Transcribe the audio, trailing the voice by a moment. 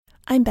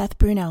I'm Beth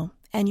Bruno,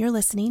 and you're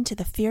listening to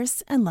the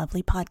Fierce and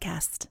Lovely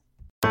podcast.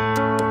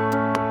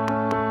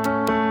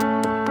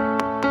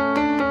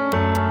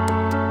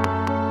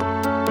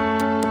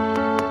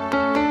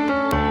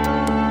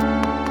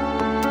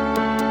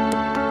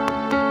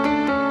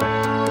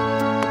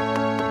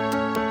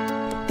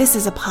 This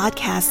is a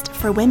podcast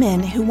for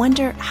women who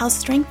wonder how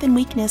strength and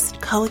weakness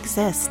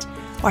coexist,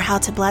 or how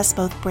to bless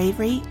both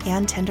bravery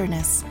and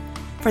tenderness.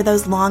 For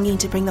those longing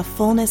to bring the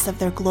fullness of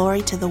their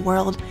glory to the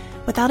world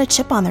without a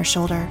chip on their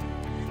shoulder.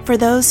 For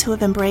those who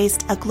have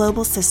embraced a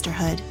global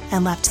sisterhood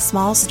and left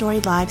small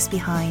storied lives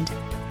behind,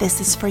 this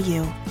is for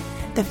you.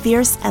 The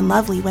fierce and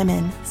lovely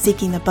women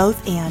seeking the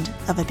both and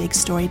of a big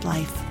storied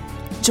life.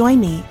 Join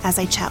me as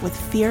I chat with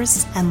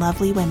fierce and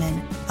lovely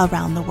women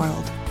around the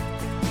world.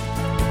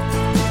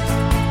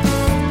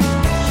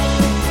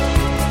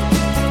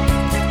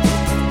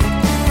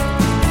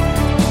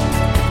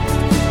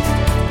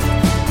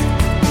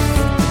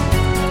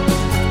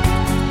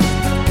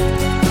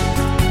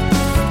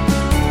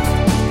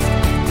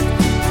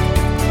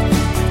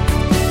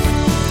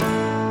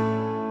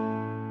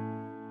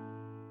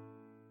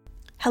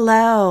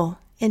 Hello.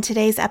 In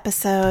today's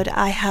episode,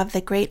 I have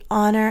the great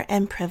honor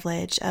and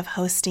privilege of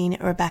hosting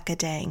Rebecca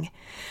Dang.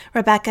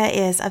 Rebecca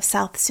is of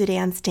South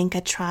Sudan's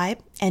Dinka tribe,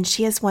 and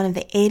she is one of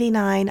the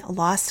 89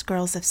 lost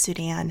girls of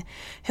Sudan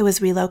who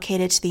was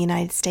relocated to the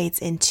United States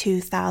in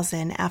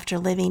 2000 after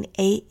living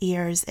 8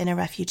 years in a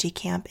refugee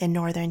camp in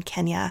northern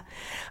Kenya.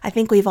 I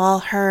think we've all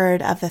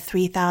heard of the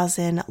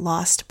 3,000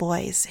 lost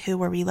boys who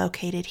were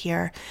relocated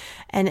here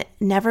and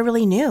never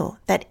really knew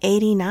that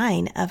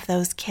 89 of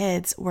those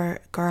kids were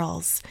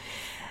girls.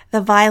 The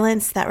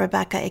violence that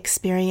Rebecca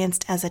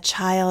experienced as a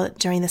child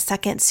during the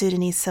Second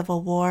Sudanese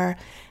Civil War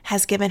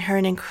has given her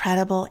an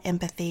incredible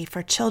empathy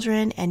for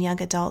children and young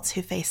adults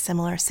who face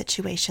similar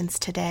situations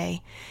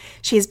today.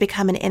 She has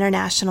become an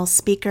international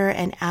speaker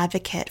and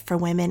advocate for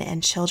women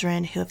and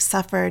children who have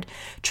suffered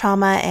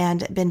trauma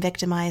and been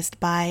victimized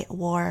by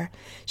war.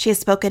 She has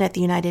spoken at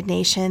the United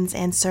Nations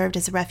and served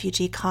as a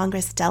Refugee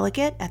Congress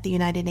delegate at the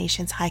United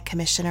Nations High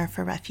Commissioner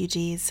for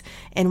Refugees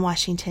in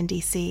Washington,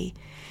 D.C.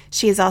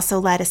 She has also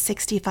led a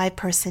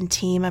 65-person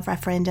team of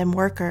referendum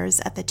workers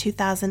at the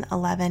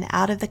 2011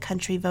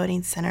 Out-of-the-Country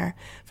Voting Center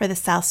for the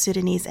South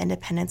Sudanese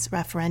Independence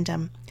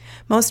Referendum.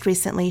 Most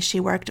recently, she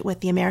worked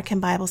with the American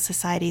Bible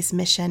Society's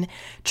Mission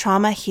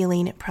Trauma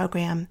Healing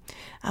Program,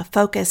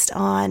 focused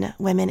on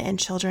women and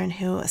children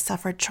who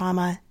suffered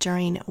trauma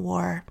during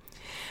war.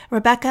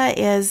 Rebecca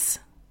is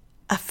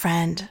a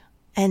friend,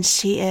 and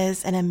she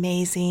is an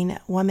amazing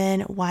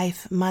woman,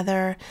 wife,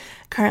 mother,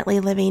 currently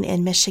living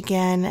in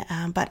Michigan,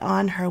 but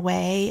on her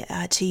way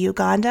to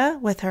Uganda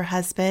with her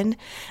husband.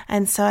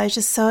 And so I was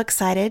just so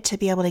excited to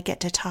be able to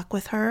get to talk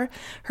with her.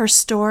 Her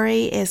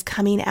story is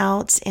coming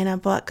out in a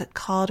book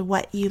called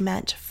What You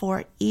Meant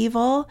for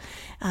Evil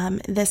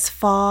this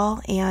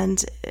fall,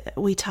 and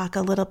we talk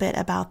a little bit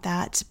about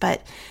that.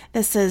 But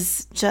this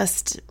is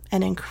just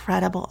an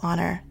incredible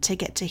honor to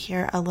get to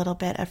hear a little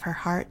bit of her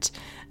heart.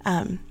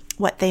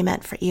 What They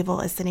Meant for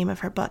Evil is the name of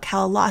her book,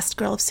 How a Lost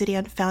Girl of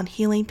Sudan Found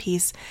Healing,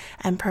 Peace,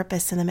 and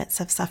Purpose in the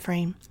Midst of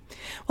Suffering.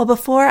 Well,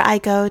 before I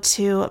go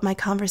to my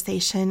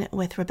conversation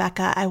with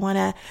Rebecca, I want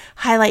to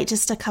highlight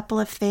just a couple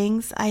of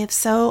things. I have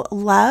so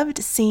loved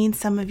seeing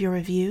some of your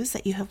reviews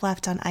that you have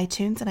left on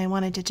iTunes, and I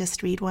wanted to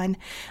just read one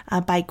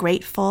by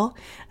Grateful.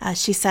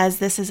 She says,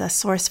 "This is a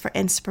source for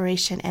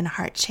inspiration and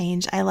heart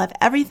change. I love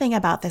everything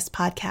about this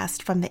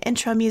podcast, from the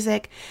intro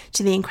music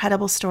to the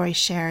incredible stories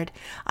shared.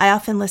 I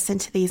often listen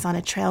to these on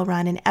a trail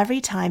run, and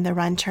every time the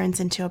run turns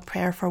into a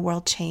prayer for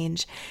world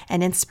change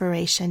and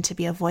inspiration to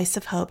be a voice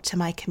of hope to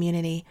my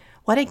community.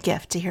 What a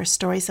gift to hear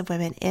stories of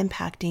women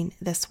impacting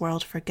this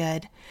world for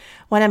good."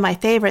 One of my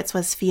favorites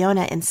was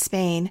Fiona in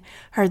Spain.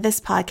 Heard this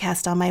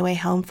podcast on my way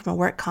home from a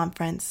work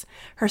conference.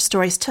 Her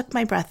stories took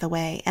my breath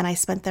away, and I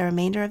spent the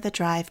remainder of the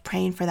drive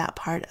praying for that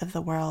part of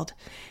the world.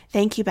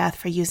 Thank you, Beth,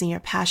 for using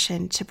your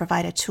passion to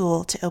provide a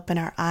tool to open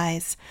our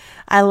eyes.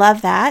 I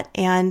love that,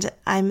 and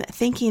I'm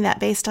thinking that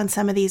based on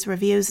some of these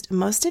reviews,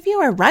 most of you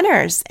are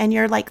runners, and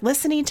you're like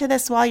listening to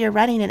this while you're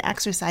running and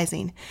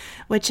exercising,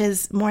 which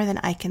is more than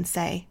I can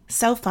say.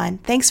 So fun.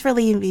 Thanks for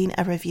leaving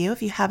a review.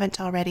 If you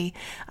haven't already,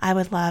 I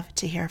would love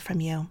to hear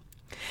from you.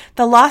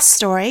 The lost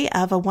story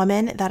of a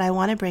woman that I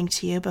want to bring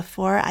to you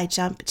before I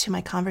jump to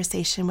my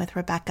conversation with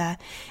Rebecca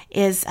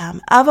is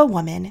of a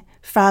woman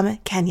from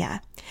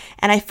Kenya.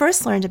 And I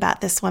first learned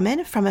about this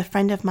woman from a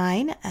friend of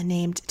mine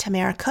named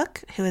Tamara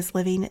Cook, who is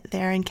living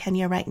there in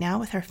Kenya right now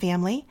with her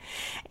family.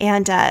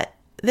 And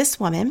this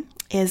woman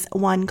is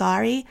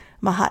Wangari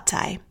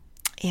Maathai.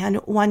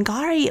 And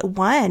Wangari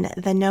won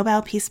the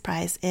Nobel Peace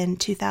Prize in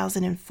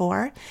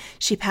 2004.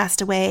 She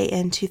passed away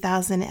in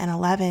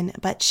 2011,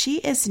 but she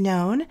is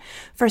known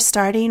for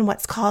starting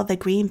what's called the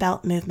Green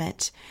Belt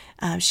movement.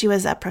 She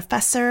was a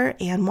professor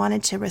and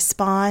wanted to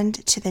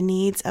respond to the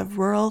needs of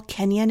rural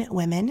Kenyan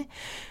women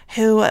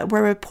who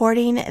were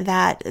reporting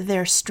that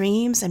their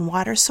streams and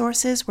water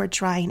sources were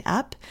drying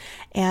up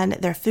and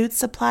their food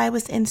supply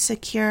was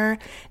insecure.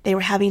 They were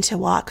having to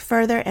walk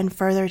further and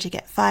further to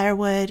get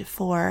firewood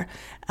for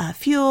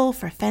fuel,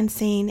 for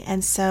fencing.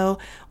 And so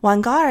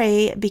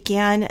Wangari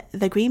began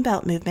the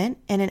Greenbelt movement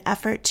in an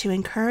effort to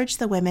encourage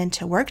the women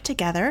to work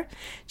together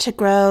to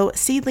grow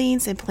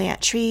seedlings and plant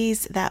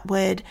trees that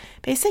would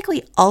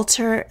basically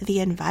alter the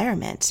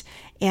environment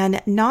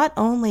and not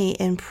only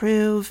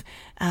improve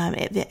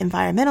the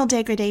environmental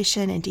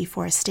degradation and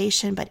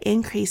deforestation, but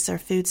increase their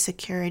food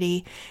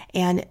security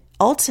and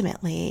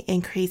ultimately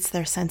increase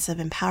their sense of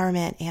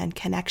empowerment and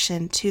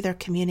connection to their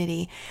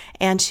community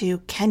and to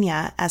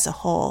Kenya as a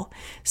whole.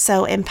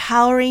 So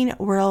empowering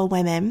rural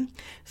women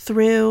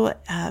through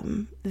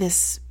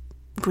this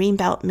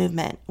Greenbelt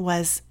movement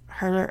was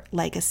her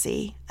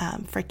legacy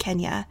for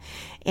Kenya.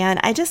 And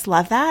I just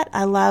love that.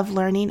 I love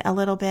learning a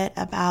little bit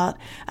about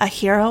a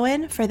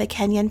heroine for the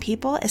Kenyan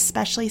people,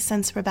 especially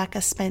since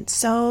Rebecca spent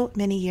so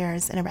many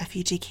years in a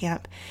refugee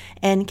camp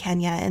in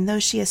Kenya. And though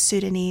she is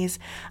Sudanese,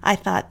 I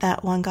thought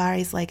that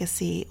Wangari's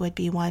legacy would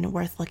be one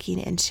worth looking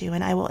into.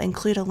 And I will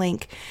include a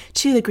link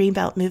to the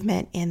Greenbelt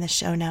movement in the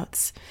show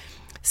notes.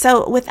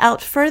 So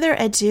without further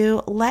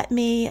ado, let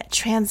me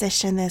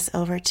transition this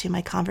over to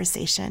my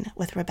conversation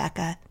with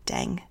Rebecca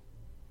Deng.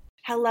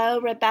 Hello,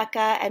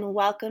 Rebecca, and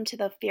welcome to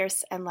the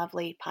Fierce and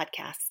Lovely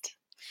podcast.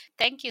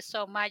 Thank you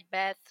so much,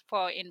 Beth,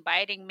 for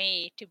inviting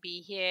me to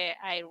be here.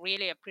 I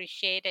really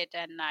appreciate it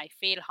and I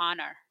feel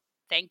honored.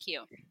 Thank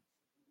you.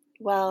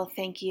 Well,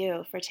 thank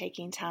you for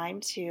taking time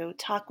to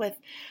talk with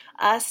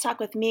us, talk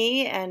with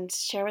me, and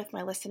share with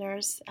my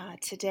listeners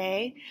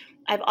today.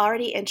 I've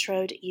already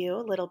introed you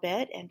a little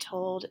bit and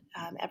told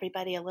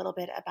everybody a little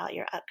bit about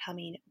your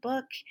upcoming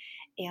book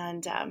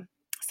and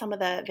some of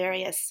the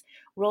various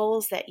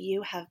roles that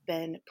you have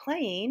been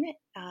playing.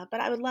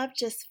 But I would love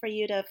just for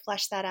you to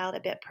flesh that out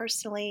a bit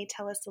personally.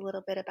 Tell us a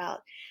little bit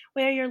about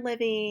where you're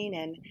living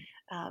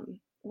and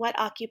what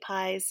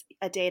occupies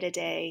a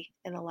day-to-day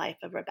in the life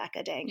of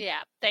Rebecca Deng.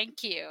 Yeah,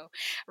 thank you.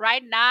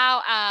 Right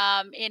now,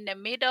 in the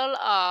middle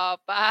of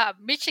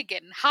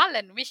Michigan,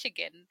 Holland,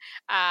 Michigan.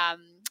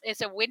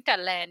 It's a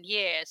winterland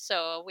here,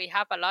 so we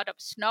have a lot of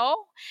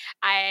snow.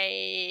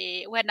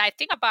 When I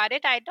think about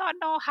it, I don't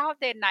know how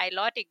the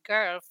Nilotic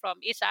girl from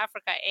East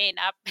Africa end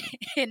up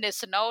in the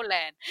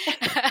snowland,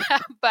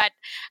 but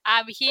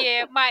I'm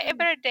here. My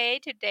everyday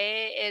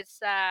today is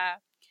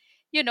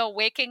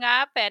waking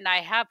up, and I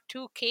have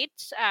two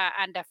kids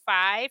under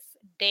five.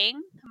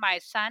 Ding, my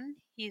son,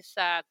 he's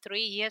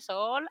 3 years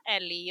old,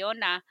 and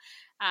Leona,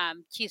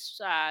 she's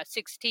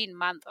 16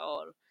 month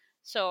old.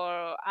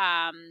 So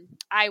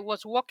I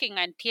was working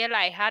until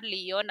I had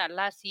Leona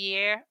last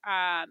year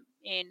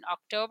in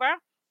October.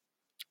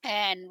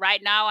 And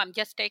right now I'm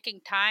just taking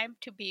time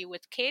to be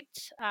with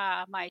kids,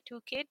 my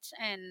two kids,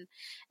 and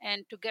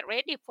to get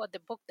ready for the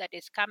book that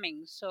is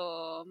coming.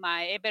 So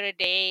my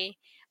everyday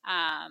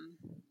um,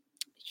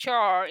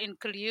 chore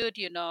include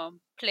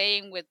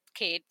playing with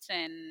kids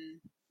and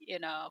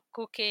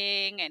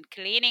cooking and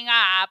cleaning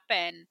up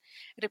and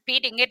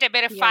repeating it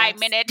every 5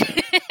 minutes.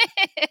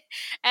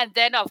 And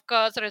then of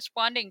course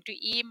responding to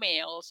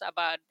emails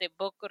about the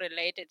book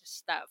related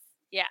stuff.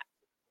 Yeah.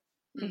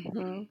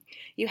 Mm-hmm.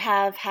 You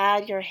have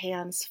had your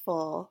hands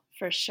full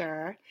for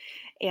sure.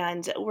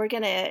 And we're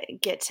going to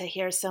get to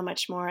hear so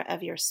much more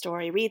of your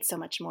story, read so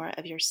much more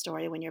of your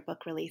story when your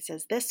book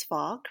releases this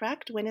fall,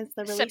 correct? When is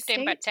the release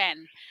September date?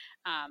 10.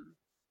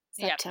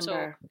 Yeah, so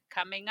September.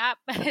 coming up.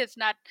 It's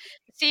not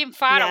seem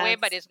far away,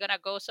 but it's gonna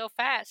go so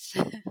fast.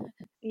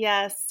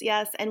 Yes,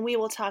 yes. And we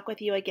will talk with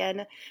you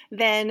again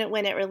then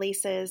when it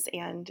releases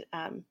and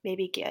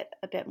maybe get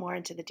a bit more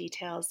into the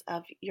details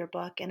of your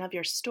book and of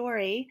your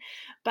story.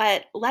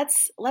 But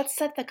let's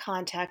set the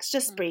context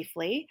just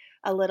briefly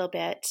a little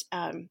bit,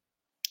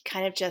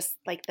 kind of just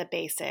like the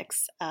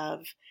basics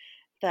of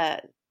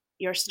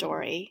your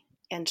story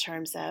in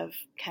terms of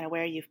kind of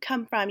where you've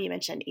come from. You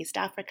mentioned East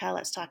Africa.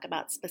 Let's talk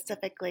about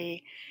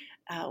specifically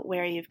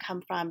where you've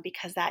come from,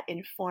 because that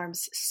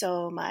informs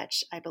so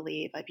much, I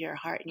believe, of your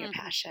heart and your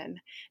passion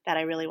that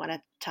I really want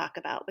to talk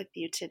about with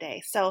you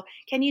today. So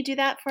can you do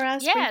that for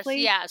us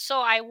briefly? Yeah. So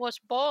I was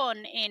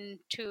born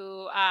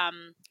into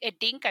a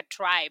Dinka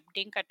tribe.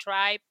 Dinka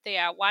tribe, they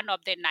are one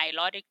of the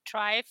Nilotic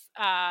tribes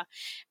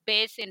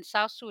based in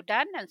South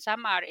Sudan, and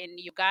some are in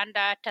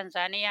Uganda,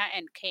 Tanzania,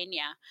 and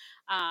Kenya.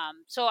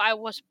 So I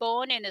was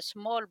born in a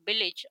small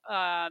village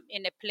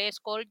in a place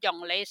called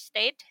Jonglei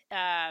State.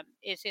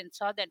 It's in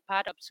southern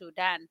part of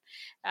Sudan.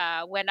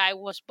 When I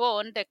was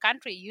born, the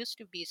country used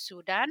to be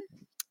Sudan.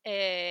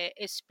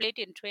 It split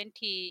in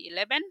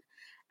 2011.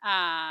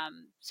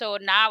 So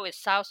now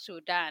it's South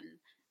Sudan.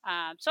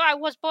 So I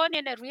was born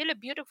in a really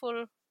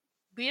beautiful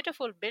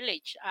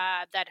village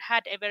that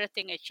had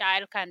everything a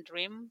child can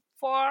dream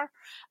for.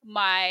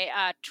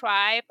 My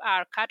tribe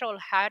are cattle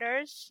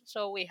herders,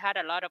 so we had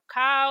a lot of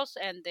cows,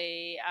 and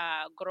they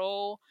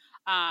grow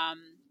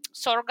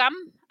sorghum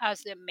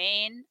as the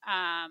main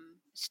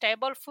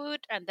staple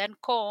food, and then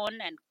corn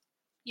and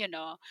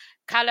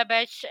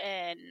calabash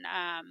and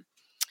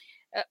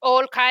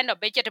all kind of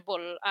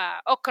vegetable,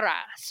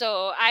 okra.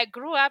 So I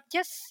grew up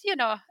just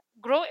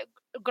grow,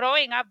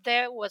 growing up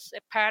there was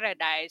a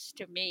paradise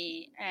to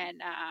me,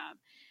 and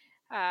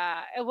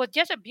it was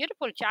just a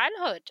beautiful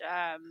childhood.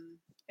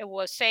 It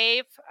was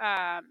safe.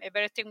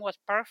 Everything was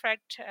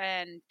perfect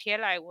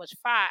until I was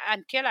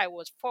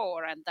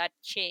 4, and that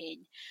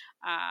changed,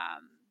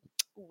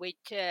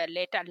 which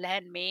later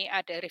landed me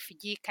at a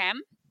refugee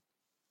camp.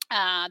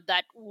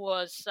 That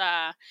was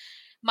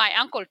my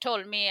uncle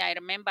told me. I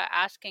remember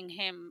asking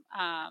him,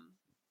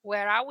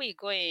 where are we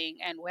going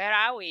and where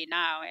are we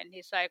now? And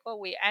he's like, oh,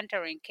 we're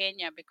entering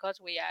Kenya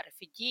because we are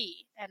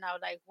refugee. And I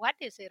was like, what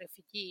is a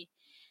refugee?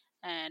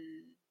 And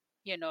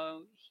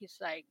he's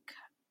like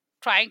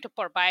trying to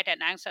provide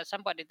an answer,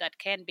 somebody that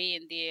can be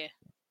in the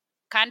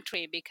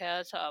country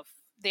because of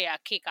they are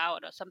kicked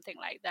out or something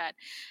like that.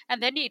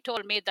 And then he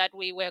told me that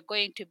we were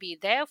going to be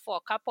there for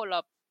a couple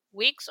of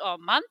weeks or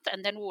month,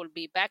 and then we will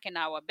be back in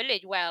our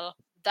village. Well,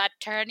 that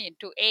turned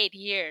into 8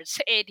 years.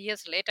 8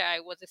 years later, I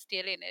was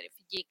still in a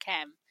refugee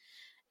camp.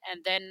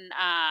 And then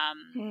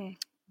Hmm.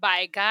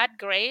 by God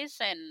grace,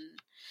 and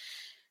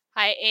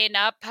I end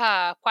up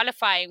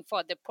qualifying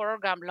for the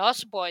program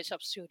Lost Boys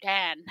of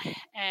Sudan.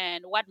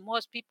 And what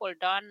most people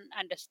don't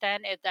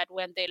understand is that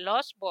when the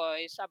Lost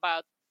Boys,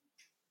 about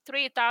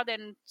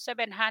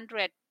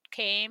 3,700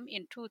 came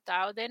in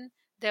 2000,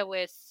 there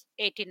was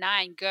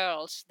 89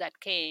 girls that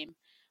came.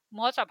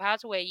 Most of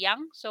us were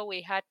young, so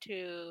we had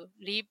to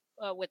live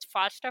with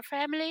foster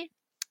family.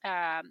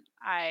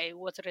 I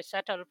was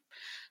resettled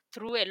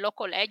through a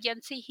local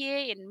agency here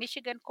in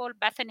Michigan called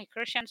Bethany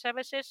Christian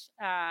Services,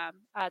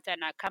 as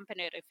an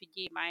accompanied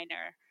refugee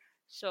minor.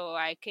 So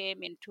I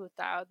came in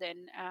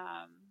 2000.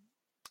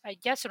 I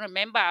just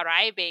remember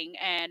arriving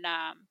and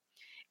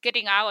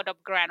getting out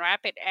of Grand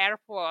Rapids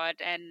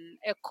Airport and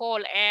a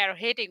cold air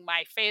hitting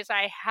my face.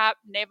 I have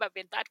never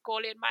been that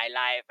cold in my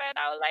life. And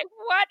I was like,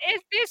 what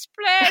is this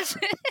place?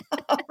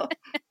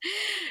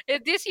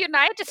 Is this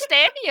United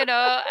States? And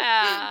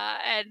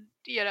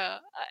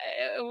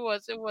it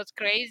was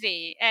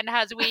crazy. And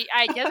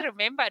I just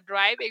remember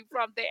driving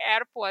from the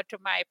airport to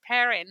my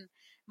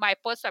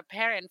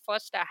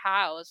foster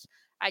house.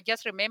 I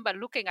just remember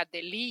looking at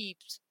the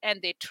leaves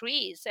and the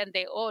trees, and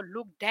they all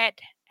looked dead.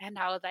 And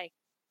I was like,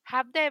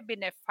 have there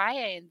been a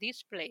fire in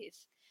this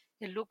place?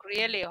 It looked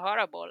really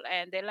horrible.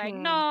 And they're like, Hmm.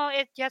 no,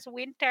 it's just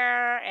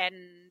winter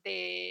and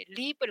the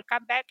leaf will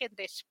come back in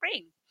the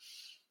spring.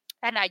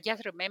 And I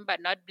just remember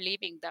not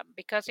believing them,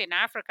 because in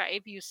Africa,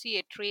 if you see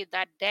a tree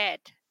that dead,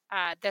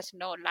 there's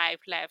no life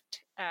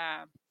left.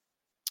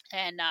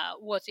 And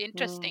was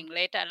Hmm. interesting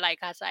later, like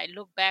as I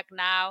look back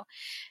now,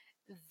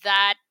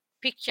 that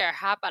picture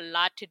have a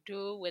lot to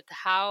do with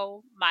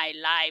how my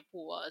life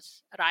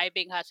was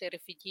arriving as a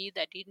refugee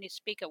that didn't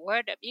speak a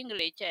word of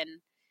English,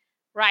 and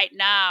right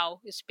now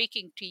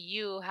speaking to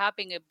you,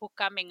 having a book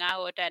coming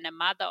out, and a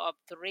mother of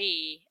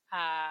three.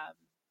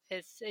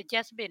 It's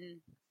just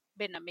been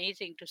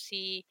amazing to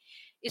see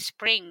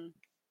spring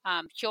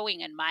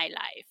showing in my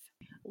life.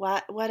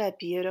 What a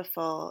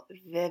beautiful,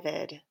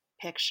 vivid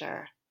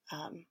picture,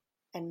 um,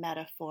 and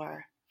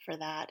metaphor for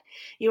that.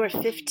 You were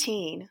Hmm.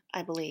 15,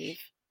 I believe.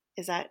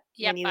 Is that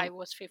Yep, when I you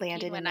was 15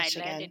 landed in when I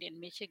landed Michigan? in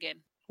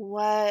Michigan.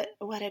 What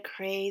a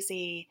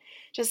crazy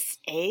just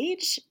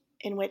age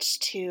in which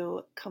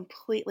to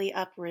completely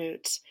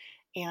uproot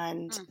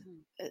and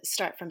Hmm.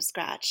 start from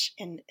scratch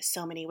in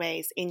so many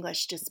ways.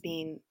 English just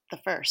being the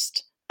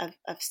first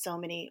of so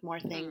many more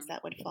things Hmm.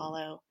 that would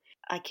follow.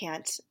 I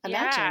can't Yeah,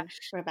 imagine,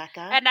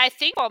 Rebecca. and I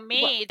think for What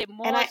me, the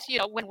and I most,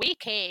 when we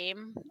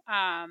came,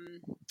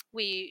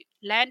 we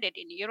landed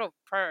in Europe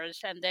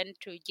first, and then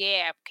to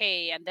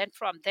JFK, and then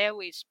from there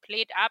we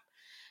split up.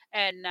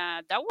 And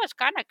that was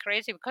kind of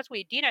crazy because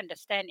we didn't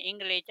understand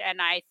English,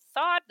 and I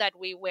thought that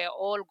we were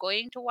all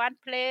going to one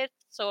place.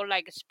 So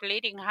like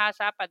splitting us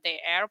up at the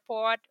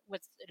airport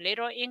with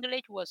little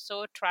English was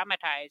so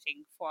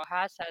traumatizing for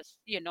us, as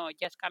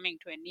just coming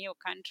to a new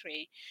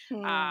country.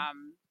 hmm,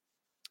 Um,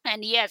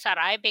 and yes,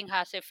 arriving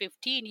as a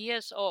 15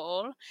 years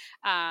old,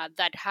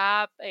 that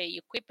have a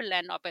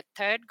equivalent of a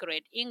third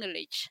grade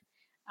English.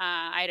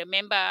 I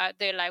remember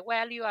they're like,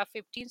 well, you are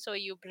 15, so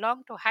you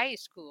belong to high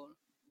school.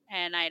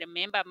 And I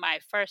remember my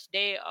first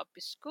day of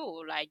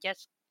school,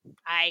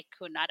 I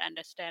could not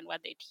understand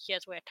what the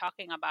teachers were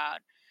talking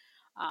about.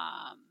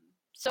 um,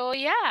 so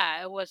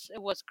yeah, it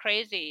was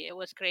crazy. It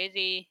was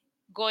crazy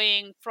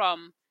going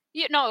from,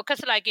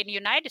 because like in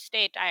United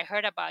States, I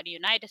heard about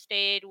United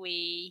States,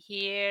 we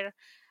hear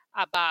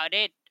about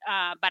it,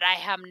 but I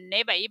have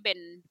never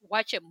even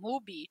watched a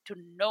movie to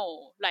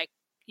know, like,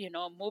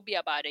 movie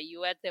about the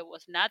US. There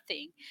was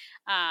nothing.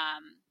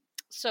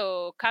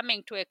 So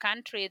coming to a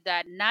country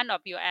that none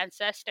of your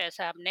ancestors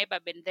have never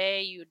been there,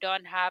 you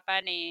don't have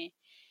any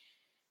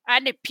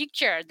And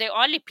the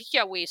only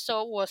picture we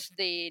saw was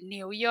the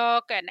New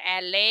York and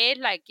LA,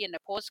 like in a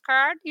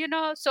postcard,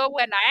 So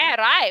when I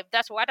arrived,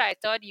 that's what I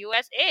thought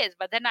US is.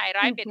 But then I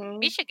arrived in Hmm.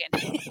 Michigan.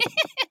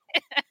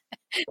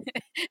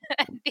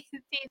 And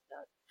didn't see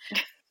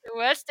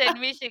Western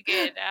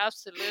Michigan,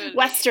 absolutely.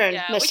 Western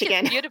Yeah, which is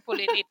Michigan. beautiful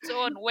in its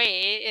own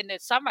way in the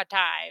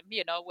summertime,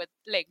 with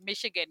Lake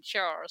Michigan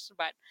shores.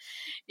 But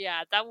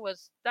yeah, that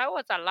was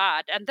a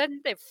lot. And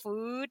then the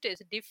food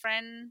is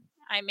different.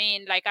 I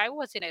mean, like I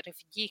was in a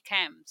refugee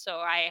camp, so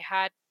I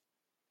had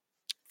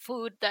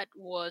food that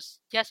was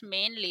just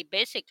mainly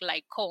basic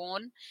like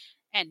corn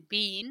and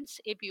beans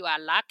if you are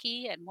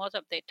lucky, and most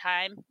of the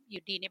time you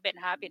didn't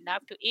even have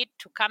enough to eat,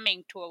 to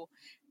coming to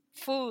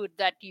food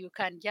that you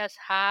can just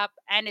have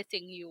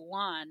anything you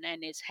want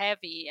and it's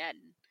heavy. And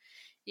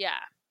yeah,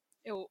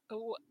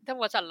 there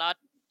was a lot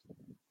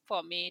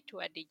for me to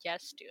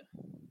adjust to.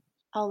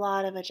 A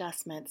lot of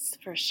adjustments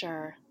for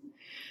sure.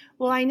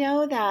 Well, I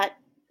know that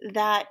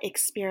that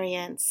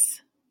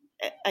experience,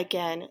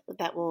 again,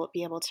 that we'll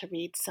be able to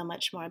read so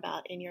much more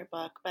about in your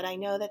book, but I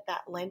know that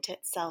that lent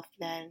itself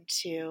then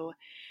to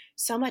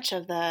so much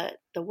of the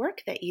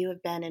work that you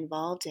have been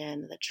involved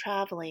in, the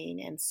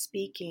traveling and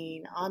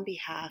speaking on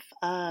behalf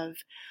of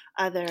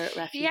other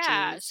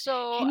Yeah, refugees.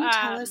 so Can you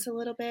tell us a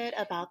little bit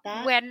about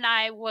that? when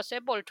I was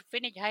able to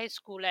finish high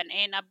school and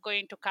end up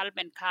going to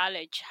Calvin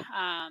College,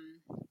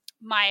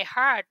 my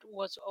heart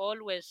was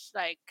always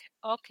like,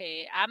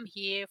 okay, I'm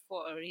here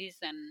for a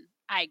reason.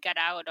 I got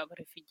out of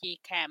refugee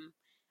camp.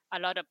 A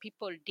lot of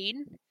people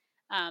didn't.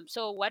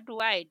 So what do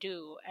I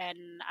do?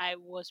 And I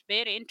was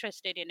very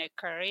interested in a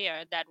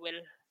career that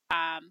will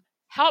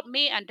help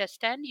me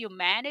understand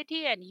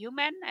humanity and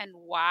human and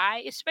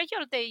why,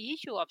 especially the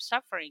issue of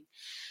suffering.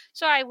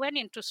 So I went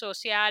into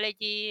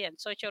sociology and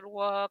social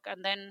work,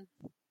 and then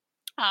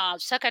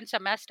second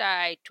semester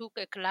I took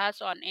a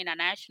class on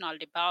international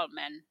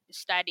development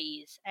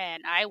studies,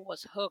 and I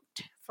was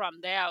hooked from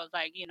there. I was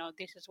like,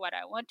 this is what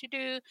I want to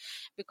do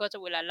because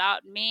it will allow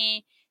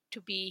me to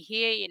be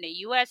here in the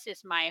U.S.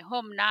 Is my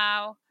home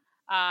now.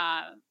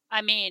 I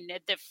mean,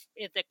 it's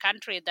the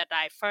country that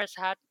I first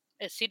had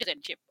a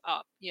citizenship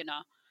of.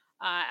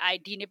 I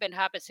didn't even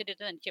have a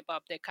citizenship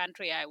of the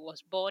country I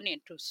was born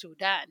into,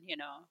 Sudan.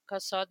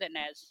 Because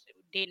Southerners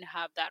didn't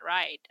have that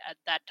right at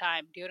that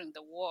time during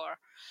the war.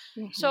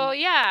 Hmm. So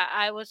yeah,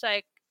 I was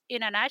like,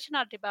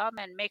 international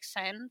development makes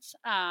sense.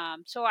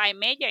 So I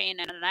major in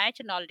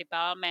international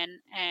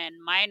development and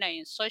minor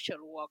in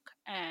social work,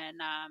 and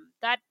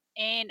that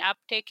ended up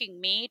taking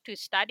me to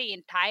study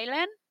in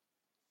Thailand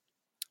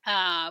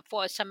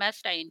for a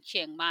semester in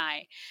Chiang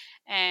Mai.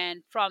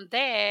 And from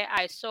there,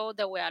 I saw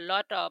there were a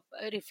lot of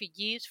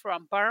refugees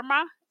from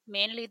Burma,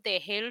 mainly the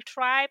hill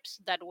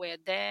tribes that were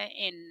there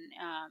in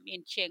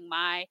Chiang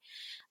Mai,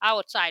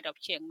 outside of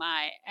Chiang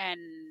Mai. And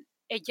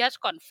it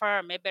just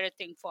confirmed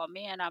everything for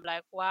me. And I'm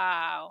like,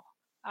 wow,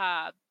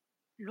 uh,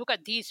 look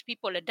at these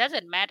people. It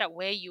doesn't matter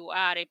where you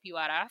are, if you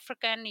are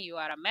African, you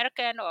are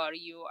American, or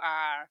you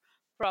are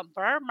from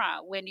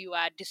Burma. When you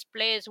are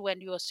displaced, when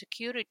your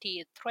security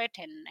is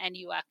threatened and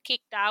you are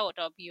kicked out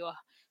of your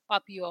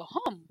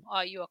home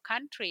or your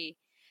country,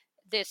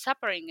 the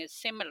suffering is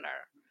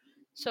similar.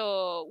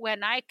 So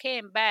when I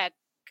came back,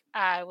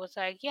 I was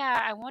like,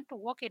 yeah, I want to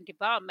work in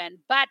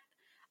development. But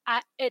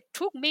it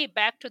took me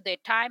back to the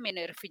time in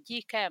a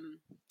refugee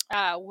camp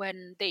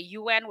when the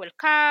UN will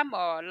come,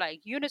 or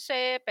like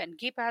UNICEF, and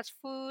give us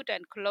food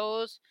and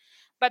clothes.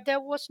 But there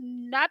was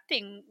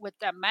nothing with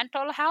the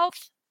mental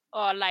health,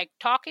 or like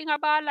talking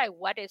about like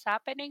what is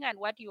happening and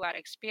what you are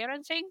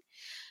experiencing.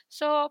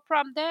 So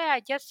from there, I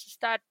just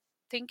start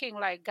thinking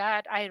like,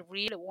 God, I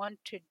really want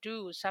to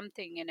do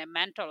something in a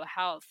mental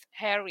health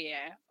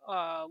area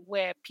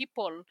where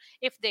people,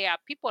 if they are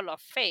people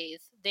of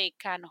faith, they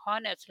can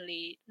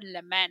honestly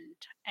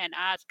lament and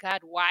ask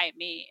God, why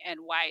me and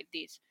why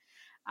this?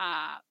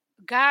 Uh,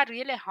 God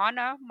really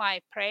honor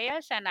my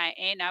prayers, and I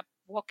end up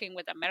working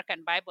with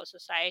American Bible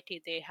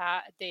Society.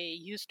 They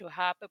used to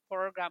have a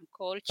program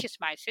called She's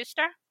My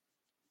Sister,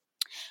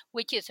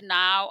 which is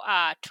now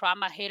a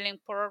trauma healing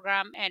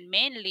program, and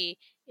mainly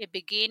it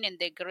began in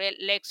the Great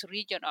Lakes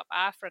region of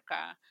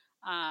Africa,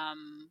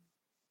 um,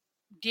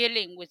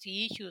 dealing with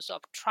the issues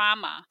of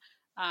trauma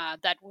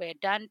that were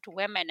done to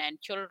women and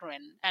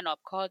children, and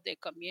of course the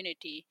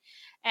community.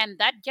 And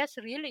that just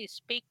really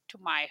speak to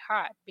my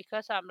heart,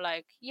 because I'm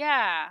like,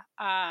 yeah,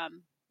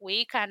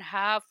 we can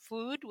have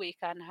food, we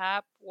can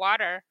have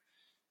water,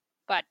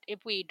 but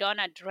if we don't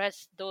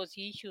address those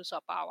issues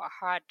of our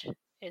heart,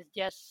 it's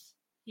just,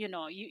 you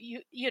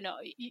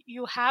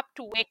have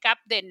to wake up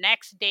the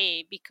next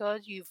day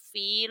because you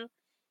feel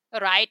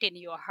right in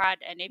your heart.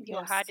 And if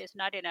your heart Yes. is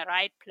not in a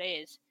right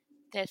place,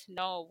 there's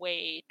no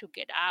way to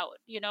get out,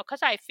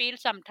 because I feel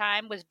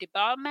sometimes with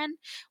development,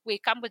 we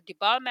come with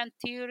development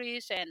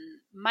theories and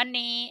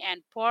money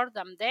and pour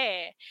them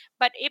there.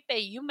 But if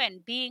a human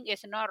being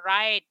is not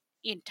right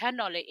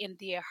internally in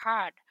their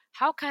heart,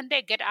 how can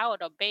they get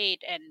out of bed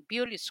and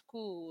build a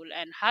school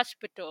and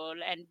hospital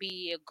and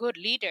be good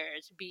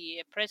leaders, be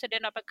a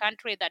president of a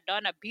country that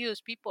don't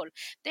abuse people?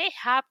 They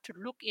have to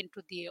look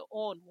into their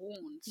own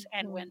wounds,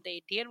 and Mhm. when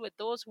they deal with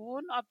those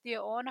wounds of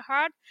their own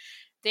heart,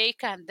 they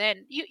can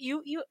then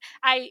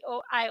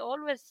I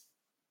always,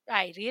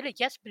 I really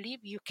just believe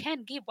you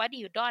can't give what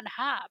you don't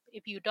have.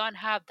 If you don't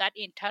have that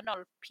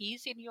internal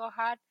peace in your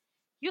heart,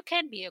 you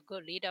can be a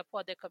good leader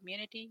for the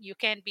community. You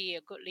can be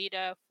a good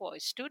leader for a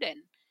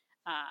student.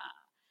 uh,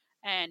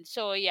 and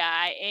so yeah,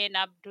 I end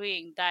up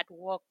doing that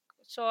work.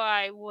 So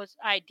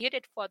I did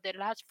it for the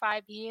last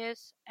 5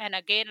 years, and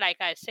again, like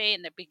I say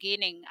in the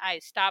beginning, I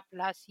stopped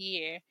last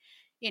year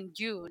in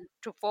June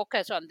to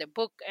focus on the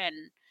book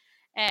and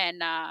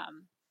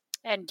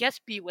and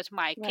just be with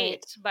my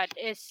Right. kids. But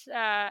it's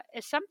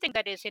something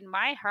that is in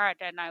my heart,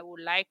 and I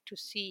would like to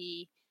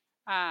see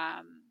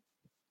um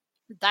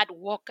that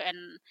work.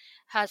 And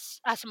as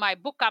my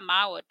book come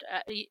out,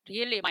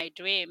 really my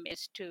dream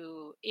is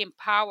to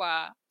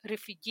empower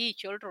refugee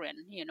children,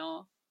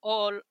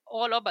 all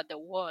over the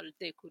world.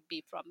 They could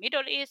be from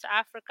Middle East,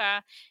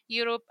 Africa,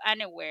 Europe,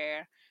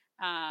 anywhere.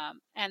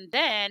 And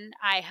then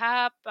I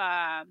have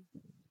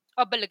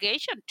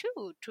obligation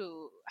too,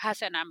 to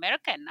as an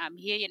American, I'm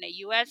here in the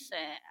US.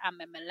 I'm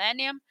a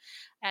millennium,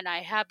 and I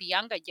have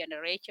younger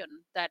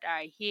generation that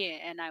are here,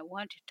 and I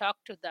want to talk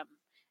to them.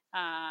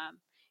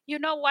 um, you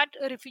know what?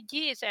 A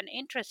refugee is an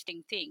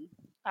interesting thing,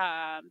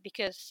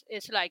 because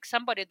it's like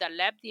somebody that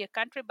left their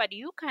country, but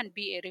you can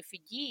be a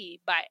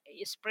refugee by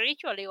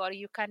spiritually, or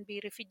you can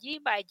be refugee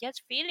by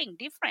just feeling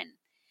different.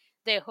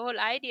 The whole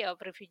idea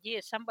of refugee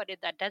is somebody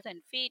that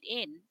doesn't fit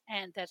in,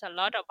 and there's a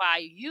lot of our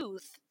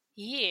youth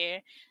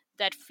here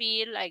that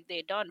feel like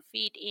they don't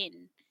fit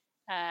in.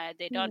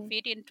 They don't Mhm.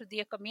 fit into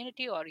their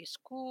community or a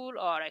school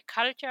or a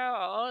culture or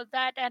all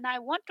that, and I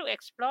want to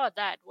explore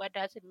that. What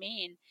does it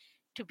mean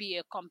to be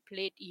a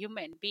complete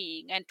human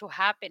being and to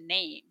have a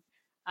name?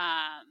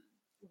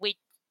 Which,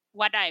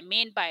 what I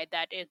mean by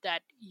that is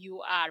that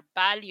you are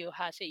valued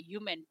as a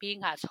human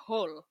being as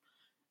whole,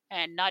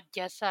 and not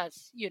just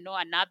as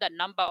another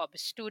number of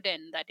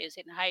student that is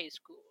in high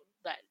school,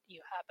 that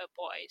you have a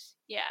voice.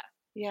 Yeah.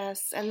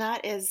 Yes, and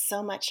that is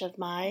so much of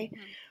my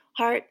Hmm.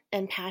 heart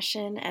and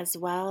passion as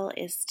well,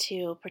 is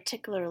to,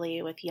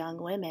 particularly with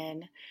young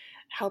women,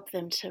 help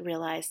them to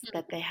realize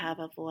that they have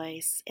a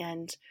voice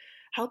and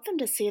help them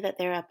to see that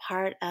they're a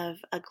part of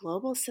a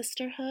global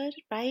sisterhood,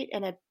 right?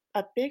 And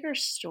a bigger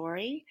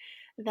story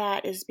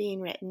that is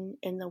being written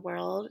in the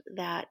world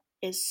that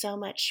is so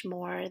much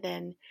more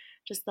than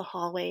just the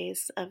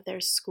hallways of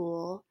their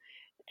school.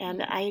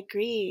 And I Hmm.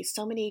 agree,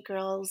 so many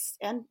girls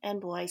and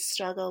boys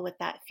struggle with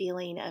that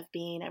feeling of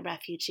being a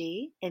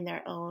refugee in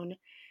their own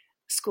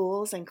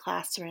schools and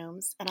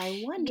classrooms. And I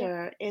Yeah.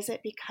 wonder, is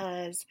it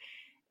because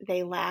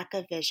they lack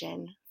a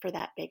vision for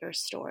that bigger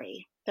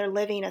story? They're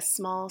living a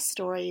small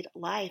storied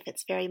life.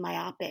 It's very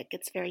myopic,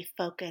 it's very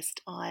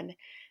focused on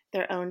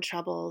their own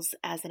troubles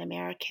as an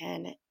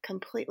American,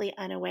 completely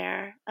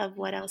unaware of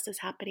what Mhm. else is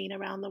happening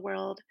around the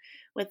world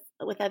with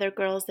other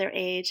girls their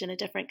age in a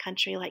different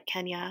country like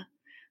Kenya.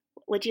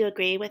 Would you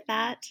agree with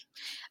that?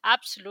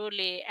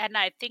 Absolutely, and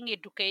I think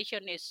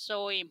education is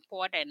so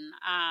important.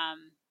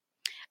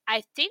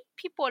 I think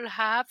people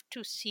have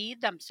to see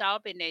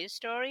themselves in a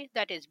story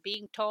that is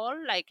being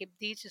told. Like if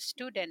these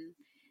students,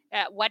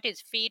 what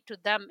is feed to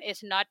them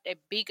is not a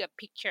bigger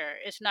picture.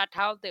 It's not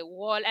how the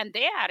world, and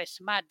they are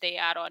smart. They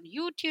are on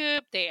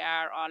YouTube. They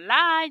are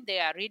online. They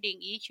are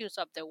reading issues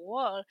of the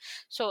world.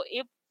 So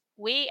if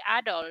we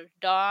adults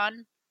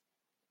don't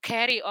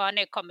carry on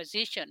a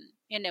conversation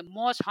in a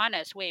most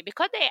honest way,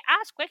 because they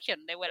ask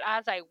questions, they will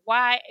ask like,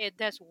 why is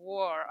this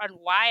war, and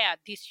why are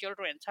these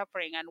children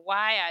suffering, and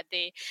why are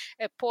they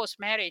post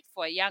marriage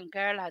for a young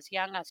girl as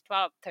young as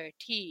 12,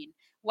 13?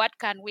 What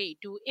can we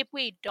do? If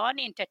we don't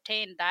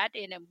entertain that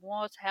in a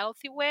most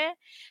healthy way,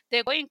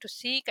 they're going to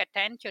seek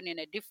attention in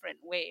a different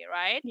way,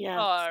 right?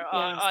 Yes, Or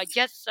yes.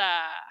 just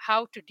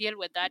how to deal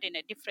with that in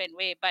a different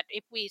way. But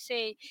if we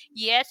say,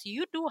 yes,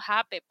 you do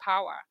have a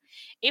power,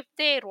 if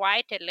they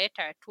write a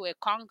letter to a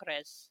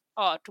Congress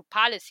or to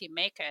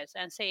policymakers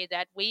and say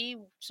that we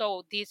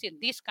saw this in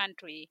this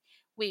country,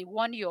 we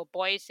want your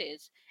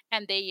voices,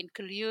 and they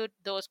include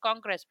those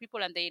Congress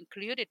people, and they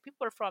included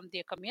people from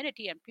their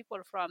community and people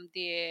from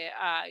the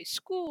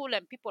school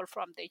and people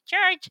from the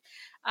church,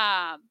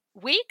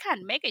 we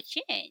can make a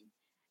change.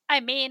 I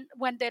mean,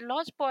 when the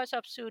Lost Boys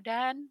of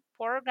Sudan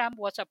program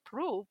was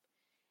approved,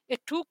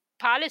 it took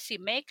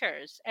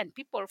policymakers and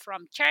people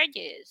from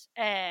churches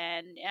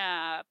and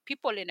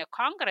people in the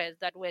Congress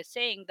that were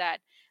saying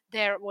that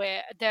there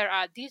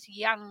are these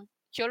young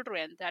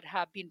children that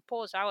have been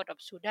posed out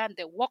of Sudan.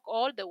 They walk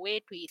all the way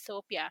to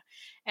Ethiopia,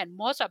 and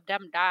most of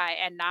them die.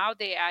 And now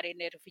they are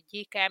in a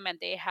refugee camp, and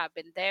they have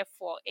been there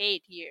for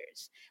 8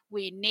 years.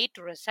 We need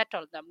to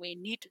resettle them. We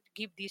need to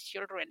give these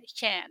children a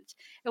chance.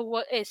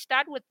 It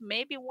start with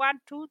maybe one,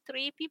 two,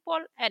 three people,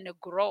 and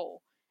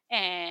grow.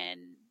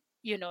 And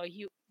you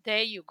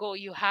there you go,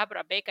 you have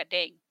Rebecca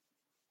Deng,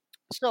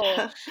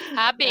 So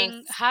Yes.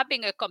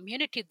 having a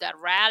community that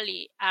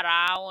rally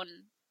around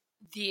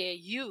the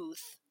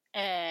youth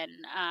and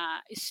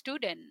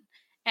student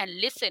and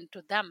listen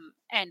to them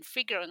and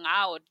figuring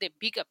out the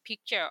bigger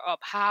picture of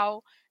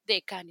how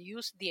they can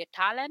use their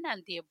talent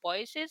and their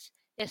voices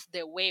is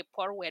the way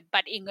forward.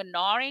 But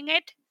ignoring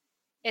it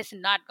is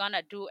not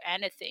gonna do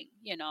anything,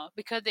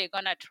 because they're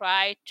gonna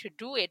try to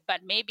do it,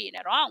 but maybe in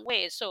a wrong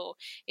way. So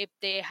if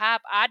they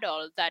have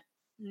adults that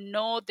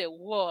know the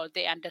world,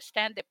 they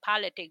understand the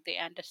politics, they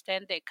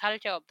understand the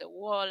culture of the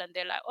world, and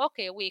they're like,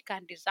 okay, we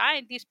can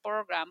design this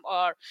program,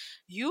 or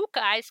you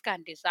guys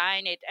can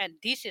design it, and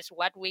this is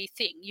what we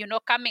think.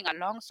 Coming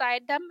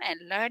alongside them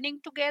and learning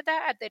together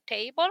at the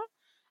table.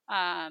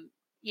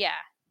 Yeah,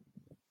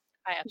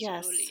 I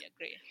Yes. absolutely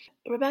agree.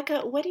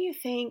 Rebecca, what do you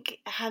think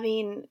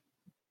having,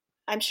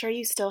 I'm sure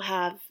you still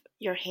have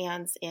your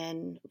hands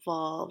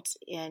involved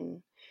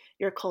in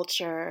your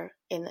culture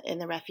in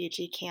the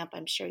refugee camp.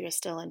 I'm sure you're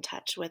still in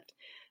touch with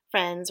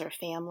friends or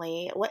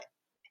family. What,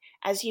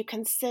 as you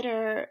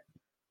consider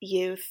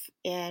youth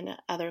in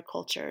other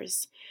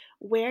cultures,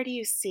 where do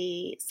you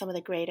see some of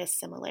the greatest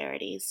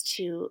similarities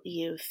to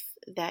youth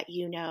that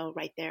you know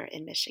right there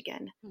in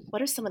Michigan?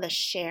 What are some of the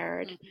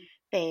shared Mhm.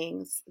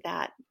 things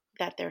that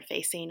they're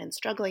facing and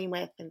struggling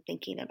with and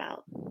thinking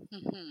about?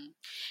 Hmm.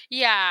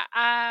 Yeah,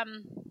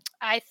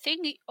 I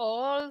think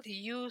all the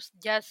youth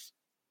just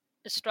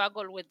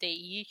struggle with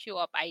the issue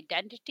of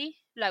identity.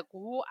 Like,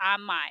 who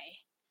am I?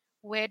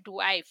 Where do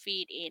I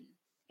fit in?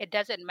 It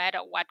doesn't matter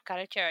what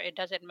culture. It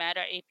doesn't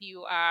matter if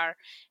you are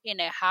in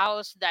a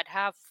house that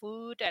have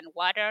food and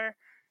water,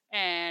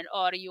 and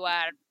or you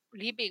are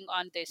living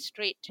on the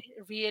street.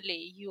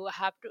 Really, you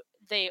have to.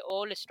 They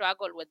all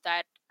struggle with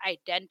that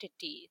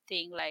identity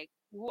thing. Like,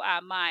 who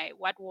am I?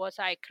 What was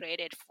I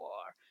created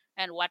for?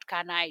 And what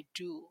can I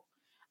do?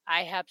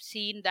 I have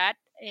seen that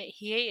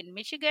here in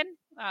Michigan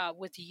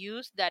with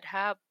youth that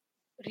have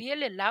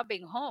really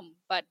loving home,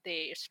 but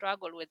they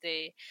struggle with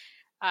the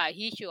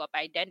issue of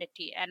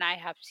identity. And I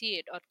have seen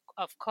it,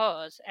 of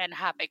course, and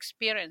have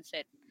experienced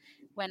it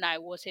when I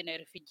was in a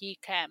refugee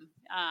camp.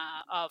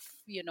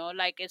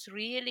 Like it's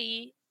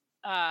really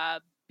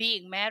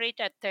being married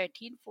at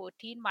 13,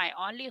 14, my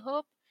only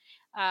hope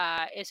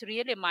is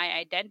really my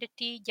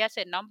identity, just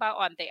a number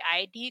on the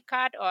ID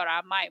card, or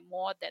am I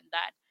more than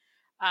that?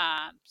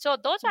 So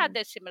those are Mm,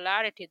 the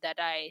similarity that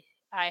I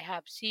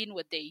have seen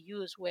with the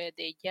youth, where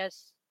they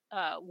just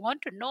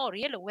want to know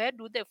really where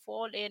do they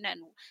fall in,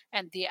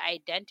 and the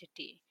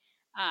identity,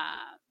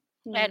 uh,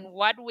 and mm,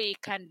 what we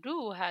can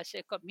do as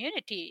a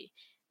community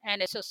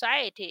and a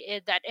society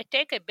is that it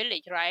take a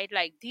village, right?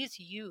 Like these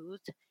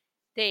youth,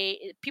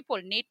 they people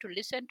need to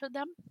listen to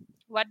them,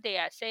 what they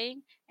are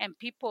saying, and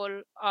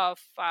people of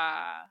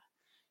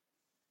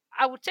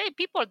I would say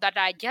people that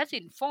are just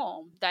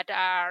informed, that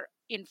are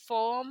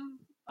informed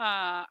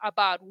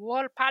about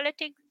world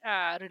politics,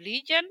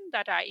 religion,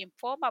 that are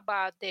informed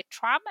about the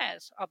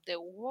traumas of the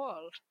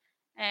world,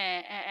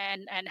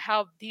 and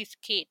help these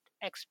kids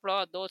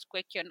explore those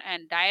questions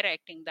and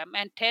directing them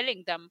and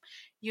telling them,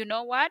 you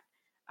know what,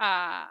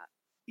 uh,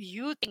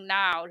 you think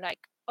now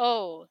like,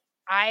 oh,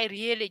 I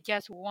really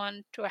just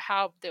want to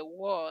help the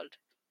world.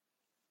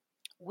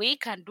 We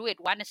can do it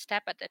one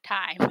step at a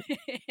time.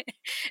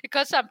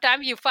 Because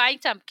sometimes you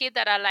find some kids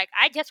that are like,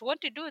 I just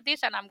want to do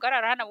this and I'm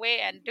gonna run away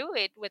and do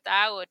it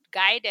without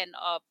guidance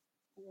or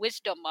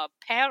wisdom of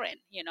parent,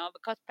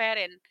 because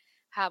parents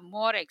have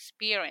more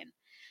experience.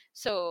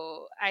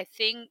 So I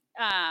think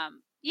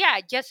yeah,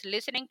 just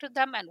listening to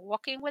them and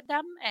working with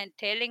them and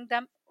telling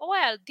them,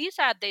 well, these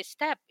are the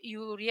steps.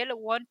 You really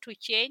want to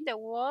change the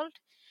world,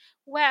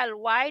 well,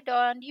 why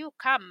don't you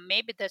come?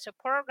 Maybe there's a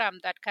program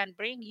that can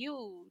bring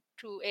you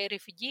to a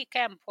refugee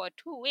camp for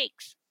 2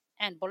 weeks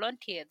and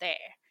volunteer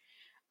there.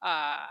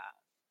 Uh,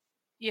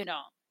 you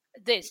know,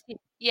 this,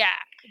 yeah,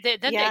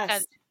 then they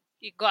can yes.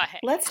 go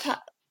ahead. Let's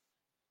talk.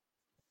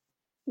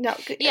 No,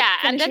 Yeah,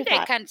 and finish then your they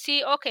thought. can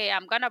see, okay,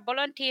 I'm gonna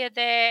volunteer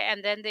there,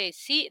 and then they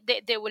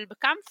will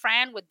become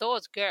friends with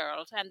those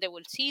girls, and they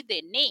will see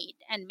their need,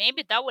 and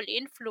maybe that will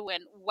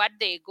influence what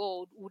they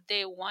go. Would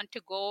they want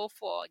to go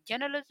for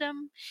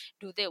journalism?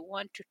 Do they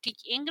want to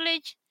teach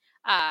English?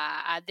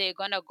 Are they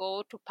gonna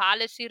go to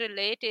policy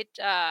related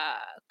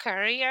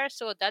career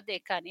so that they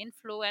can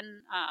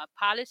influence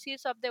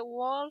policies of the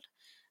world?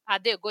 Are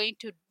they going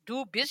to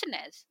do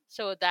business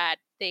so that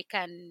they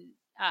can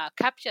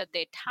capture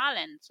the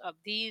talents of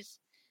these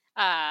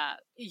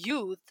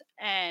youth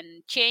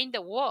and change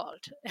the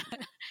world?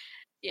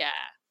 Yeah.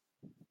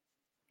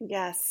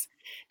 Yes.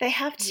 They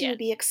have to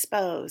be Yes.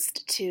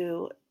 exposed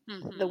to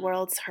the Hmm.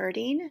 world's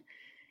hurting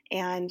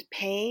and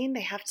pain.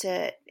 They have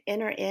to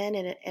enter in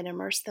and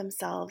immerse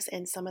themselves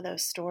in some of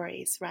those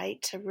stories,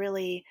 right? To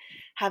really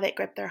have it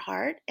grip their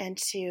heart and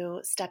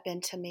to step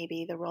into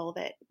maybe the role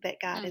that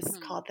God has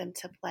Hmm. called them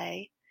to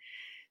play.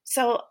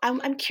 So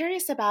I'm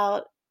curious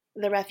about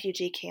the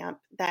refugee camp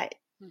that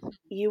Hmm.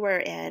 you were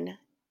in.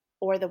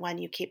 or the one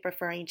you keep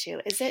referring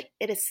to,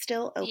 it is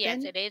still Yes,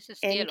 open it is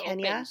in still open.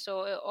 Kenya?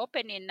 So it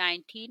opened in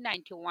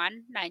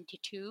 1991,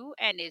 92,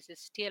 and is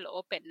still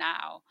open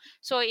now.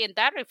 So in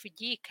that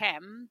refugee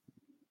camp,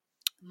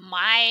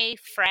 my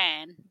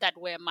friend that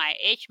were my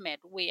age mate,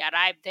 we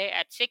arrived there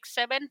at 6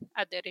 7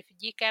 at the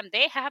refugee camp.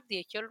 They have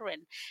their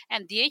children,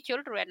 and their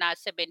children are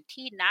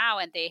 17 now,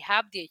 and they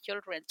have their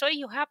children. So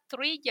you have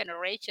three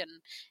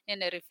generations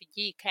in a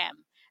refugee camp.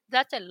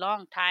 That's a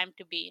long time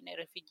to be in a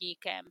refugee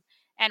camp.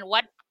 And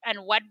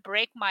what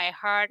break my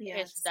heart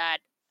is Yes. that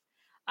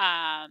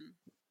um,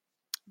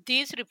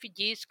 these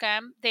refugees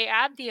come, they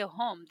are their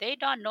home, they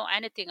don't know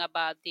anything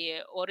about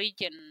their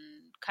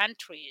origin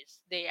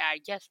countries, they are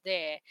just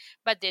there.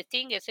 But the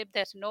thing is, if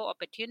there's no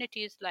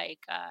opportunities like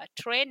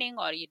training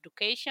or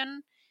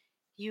education,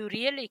 you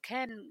really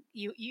can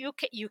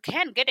you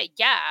can get a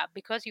job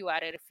because you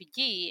are a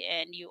refugee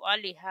and you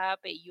only have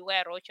a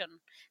UR Russian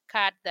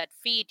card that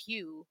feed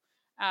you.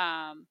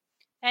 um,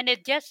 and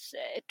it just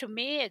to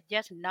me it's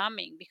just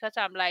numbing, because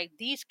I'm like,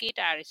 these kids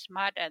are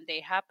smart and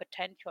they have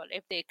potential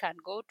if they can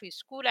go to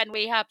school. And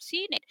we have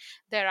seen it,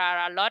 there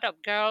are a lot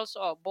of girls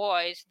or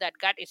boys that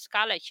got a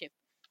scholarship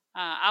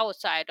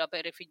outside of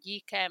a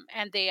refugee camp,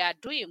 and they are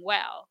doing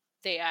well,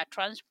 they are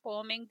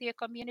transforming their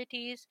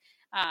communities,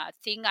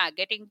 things are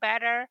getting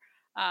better.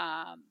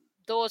 Um,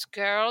 those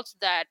girls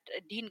that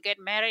didn't get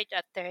married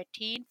at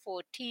 13,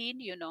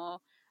 14,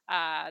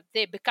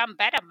 they become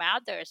better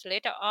mothers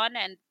later on,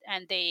 and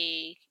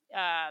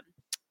um,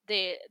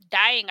 the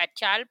dying at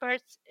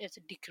childbirth is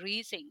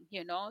decreasing.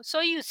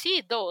 So you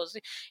see those,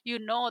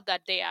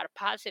 that they are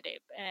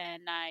positive,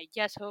 and I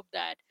just hope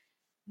that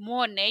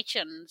more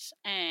nations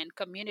and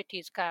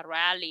communities can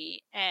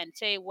rally and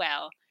say,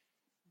 well,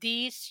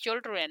 these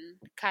children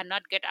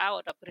cannot get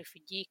out of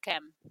refugee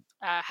camp.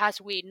 As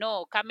we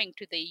know, coming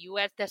to the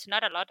U.S., there's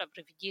not a lot of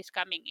refugees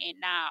coming in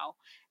now,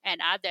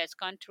 and others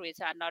countries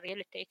are not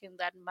really taking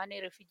that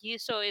many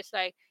refugees. So it's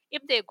like,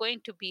 if they're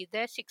going to be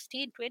there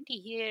 16, 20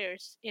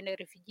 years in a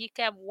refugee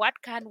camp, what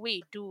can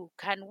we do?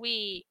 Can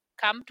we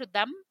come to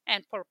them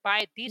and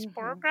provide this Hmm.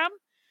 program?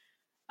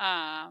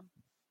 Uh,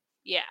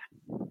 yeah.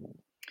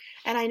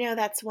 And I know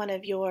that's one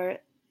of your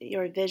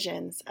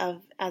visions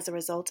of as a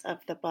result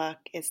of the book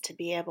is to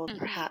be able Hmm.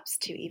 perhaps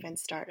to even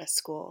start a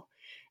school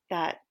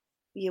that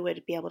you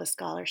would be able to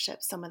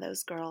scholarship some of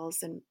those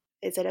girls. And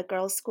is it a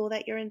girls' school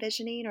that you're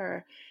envisioning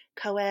or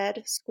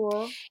co-ed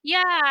school?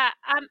 Yeah,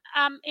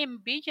 I'm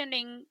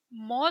envisioning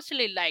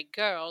mostly like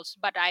girls,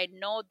 but I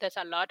know there's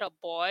a lot of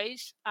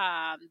boys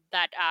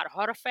that are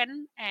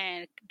orphan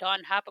and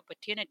don't have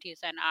opportunities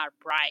and are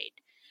bright.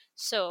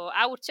 So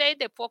I would say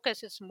the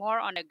focus is more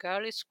on a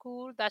girls'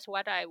 school. That's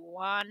what I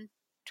want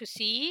to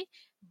see,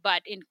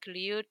 but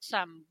include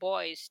some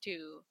boys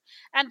too.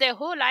 And the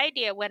whole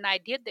idea when I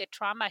did the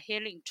trauma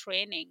healing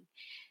training,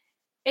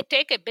 it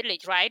take a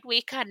village, right?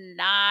 We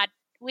cannot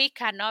reach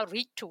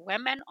to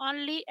women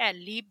only and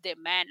leave the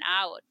men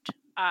out.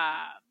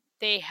 uh,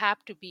 they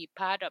have to be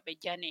part of a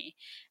journey.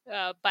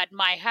 But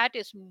my heart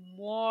is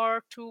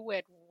more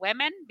toward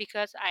women,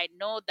 because I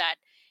know that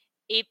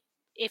if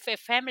if a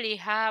family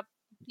have,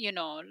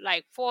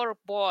 like 4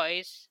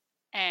 boys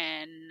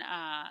and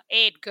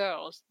 8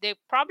 girls, they're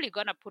probably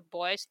gonna put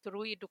boys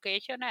through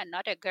education and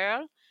not a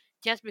girl,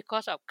 just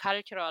because of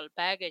cultural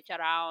baggage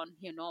around,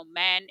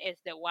 man is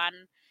the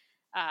one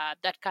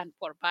that can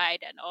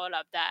provide and all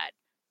of that.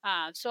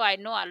 So I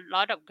know a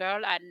lot of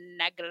girls are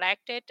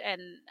neglected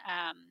and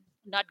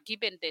not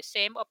given the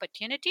same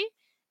opportunity,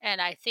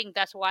 and I think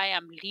that's why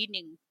I'm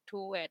leaning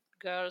toward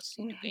girls'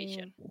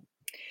 education. Hmm.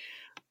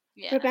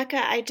 Yeah. Rebecca,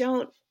 I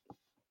don't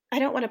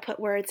want to put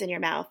words in your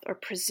mouth or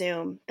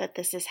presume that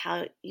this is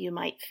how you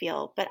might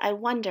feel, but I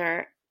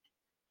wonder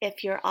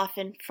if you're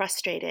often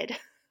frustrated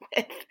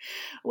with,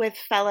 with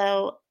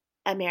fellow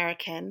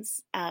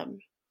Americans,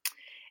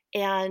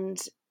 and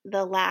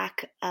the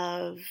lack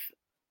of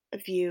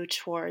view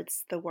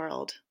towards the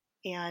world.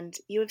 And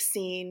you have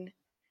seen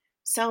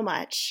so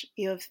much,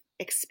 you have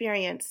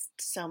experienced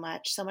so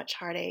much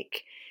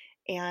heartache,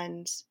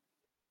 and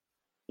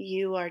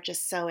you are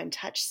just so in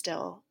touch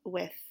still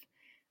with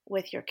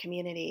your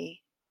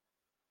community.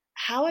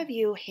 How have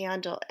you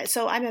handled,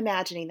 so I'm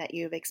imagining that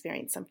you've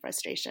experienced some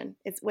frustration.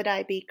 Would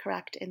I be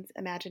correct in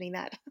imagining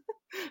that?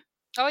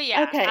 Oh yeah,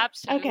 Okay, absolutely.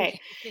 okay.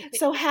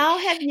 So how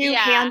have you Yeah.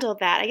 handled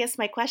that? I guess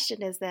my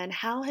question is then,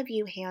 how have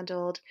you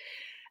handled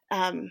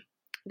um,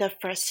 the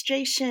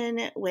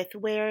frustration with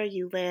where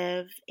you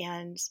live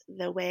and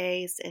the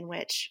ways in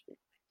which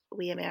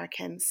we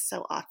Americans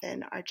so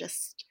often are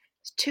just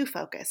too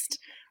focused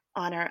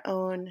on our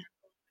own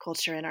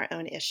culture and our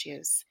own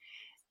issues,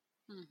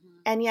 Hmm.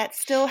 and yet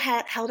still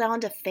held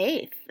on to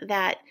faith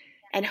that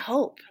and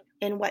hope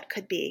in what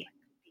could be.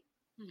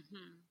 Hmm.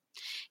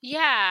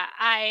 Yeah,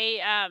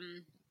 I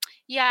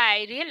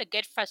really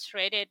get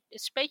frustrated,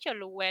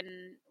 especially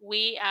when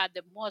we are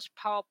the most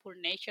powerful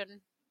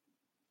nation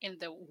in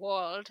the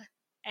world,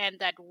 and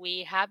that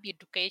we have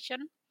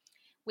education.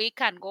 We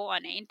can go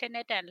on the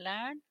internet and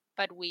learn,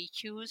 but we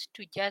choose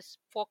to just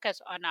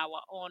focus on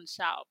our own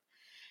self.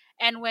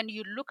 And when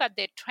you look at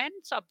the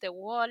trends of the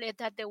world, is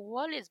that the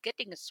world is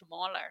getting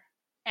smaller.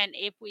 And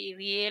if we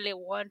really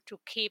want to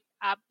keep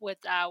up with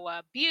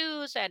our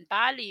views and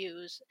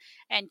values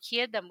and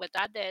share them with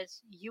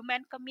others,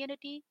 human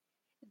community,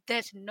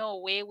 there's no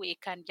way we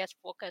can just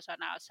focus on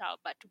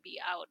ourselves but to be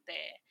out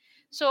there.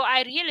 So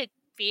I really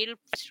feel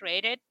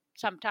frustrated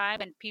sometimes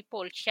when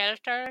people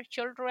shelter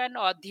children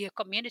or their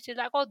community,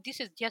 like, oh, this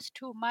is just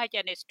too much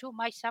and it's too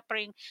much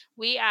suffering,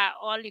 we are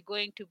only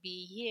going to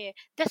be here.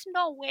 There's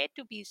no way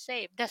to be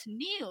safe. There's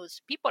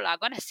news, people are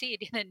going to see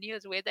it in the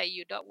news, whether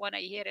you don't want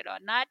to hear it or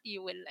not,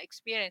 you will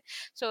experience.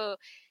 So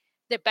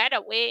the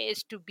better way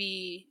is to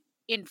be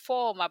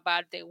informed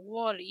about the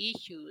world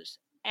issues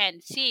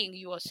and seeing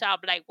yourself,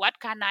 like, what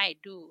can I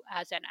do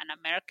as an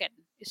American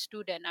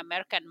student,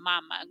 American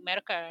mom,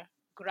 American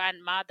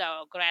grandmother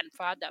or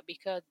grandfather,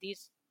 because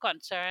this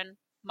concern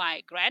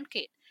my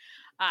grandkid.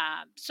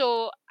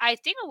 So I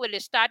think I will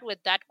start with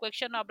that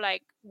question of,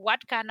 like, what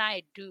can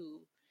I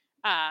do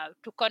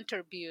to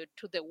contribute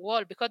to the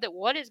world, because the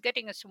world is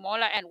getting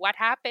smaller, and what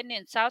happened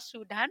in South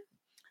Sudan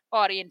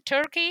or in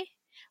Turkey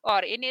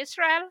or in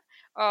Israel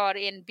or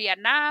in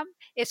Vietnam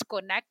is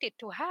connected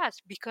to us,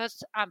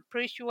 because I'm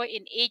pretty sure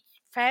in each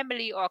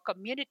family or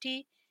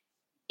community,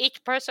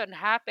 each person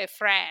have a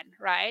friend,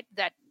 right,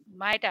 that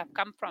might have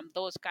come from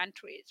those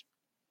countries.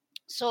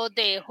 So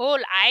the whole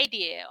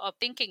idea of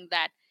thinking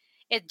that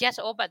it's just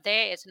over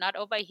there, it's not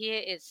over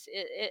here, is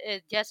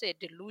just a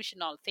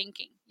delusional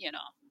thinking.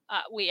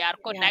 We are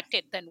Yes.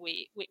 connected than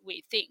we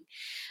think.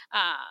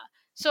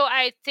 So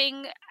I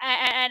think,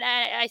 and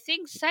I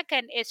think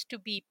second is to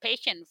be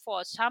patient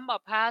for some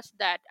of us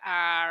that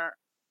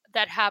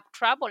have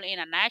trouble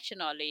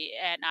internationally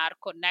and are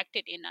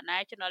connected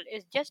internationally,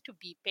 is just to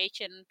be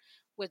patient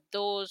with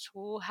those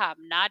who have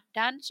not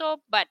done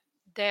so, but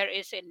there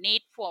is a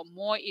need for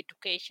more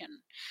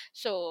education.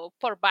 So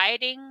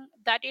providing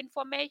that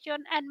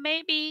information, and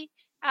maybe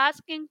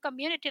asking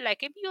community,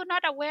 like, if you're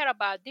not aware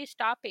about this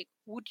topic,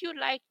 would you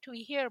like to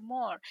hear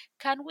more?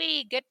 Can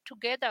we get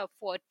together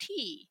for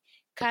tea?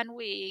 Can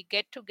we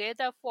get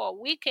together for a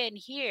weekend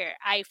here?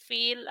 I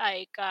feel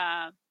like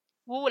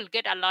we will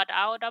get a lot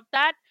out of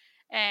that.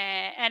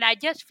 And I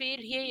just feel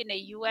here in the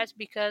US,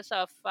 because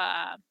of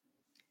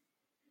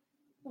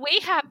we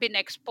have been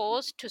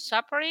exposed to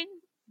suffering,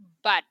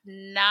 but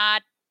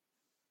not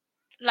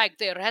like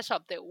the rest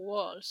of the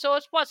world. So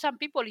it's for some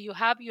people, you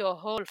have your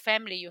whole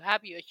family, you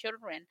have your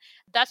children,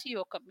 that's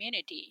your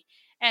community.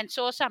 And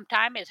so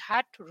sometimes it's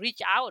hard to reach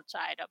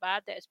outside of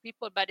others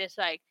people, but it's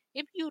like,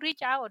 if you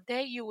reach out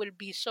there, you will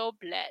be so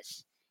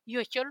blessed.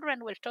 Your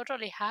children will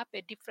totally have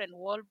a different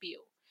worldview.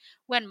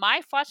 When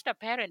my foster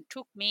parent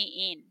took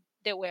me in,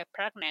 they were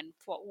pregnant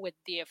with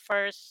their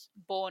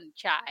firstborn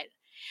child.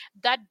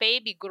 That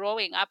baby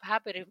growing up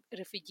having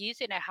refugees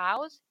in a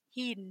house,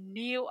 he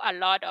knew a,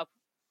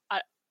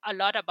 a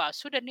lot about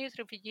Sudanese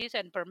refugees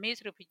and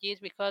Burmese refugees,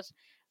 because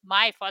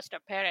my foster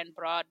parent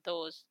brought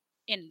those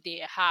in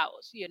their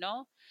house.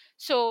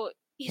 So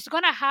he's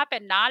gonna have a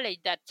knowledge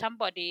that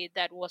somebody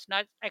that was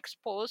not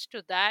exposed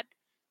to that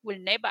will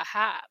never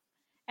have.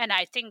 And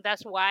I think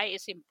that's why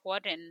it's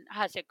important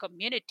as a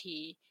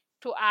community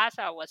to ask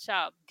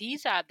ourselves,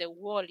 these are the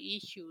world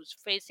issues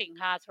facing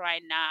us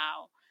right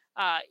now,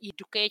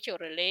 education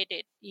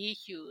related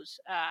issues,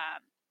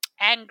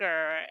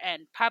 anger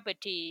and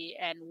poverty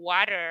and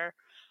water,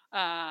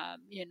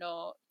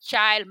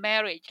 child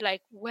marriage.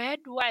 Like, where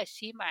do I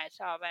see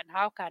myself and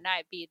how can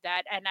I be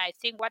that? And I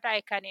think what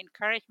I can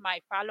encourage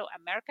my fellow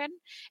American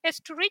is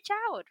to reach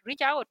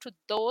out to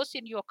those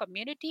in your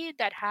community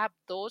that have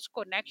those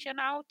connection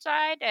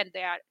outside, and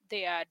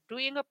they are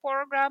doing a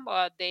program,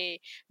 or they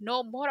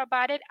know more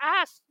about it.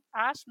 Ask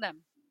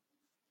them,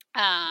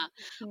 uh,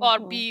 or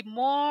Mm-hmm. be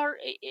more,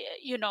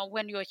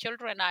 when your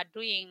children are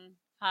doing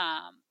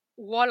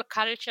world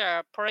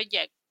culture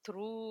project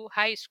through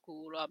high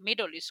school or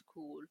middle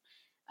school.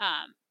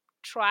 um,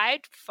 Try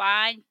to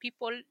find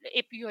people.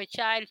 If your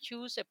child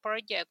choose a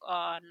project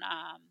on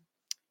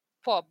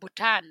for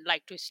Bhutan,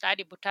 like to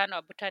study Bhutan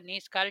or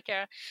Bhutanese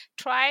culture,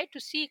 try to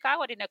seek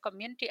out in a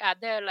community, are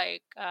there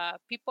like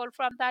people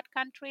from that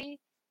country?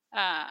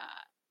 Uh,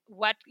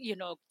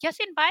 just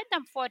invite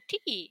them for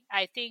tea.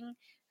 I think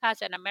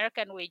as an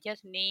American, we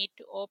just need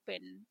to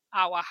open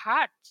our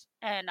hearts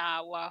and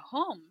our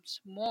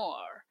homes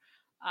more.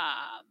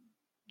 Um,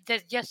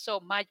 there's just so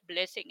much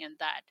blessing in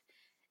that.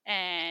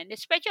 And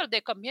especially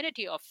the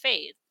community of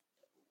faith,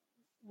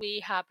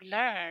 we have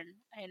learned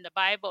in the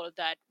Bible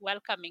that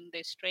welcoming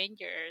the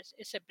strangers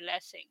is a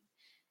blessing.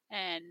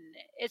 And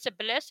it's a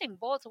blessing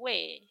both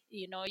way.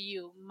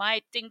 You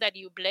might think that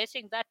you're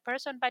blessing that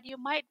person, but you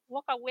might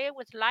walk away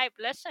with life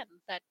lesson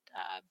that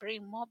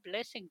bring more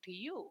blessing to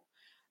you.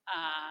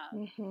 Uh,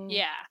 Mm-hmm.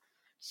 yeah.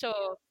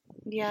 So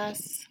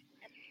Yes.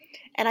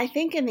 And I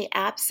think in the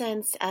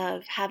absence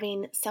of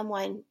having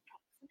someone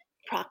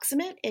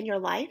proximate in your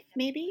life,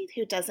 maybe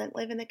who doesn't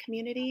live in the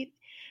community,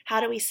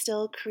 how do we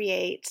still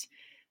create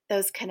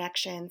those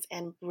connections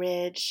and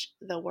bridge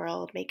the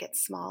world, make it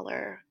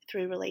smaller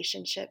through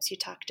relationships? You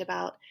talked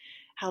about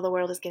how the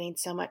world is getting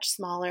so much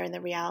smaller. And the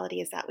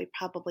reality is that we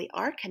probably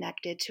are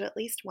connected to at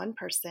least one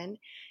person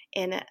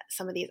in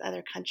some of these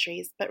other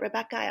countries. But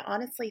Rebecca, I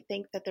honestly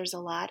think that there's a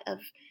lot of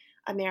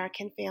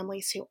American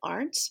families who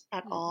aren't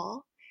at Mm-hmm.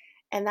 all.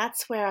 And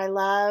that's where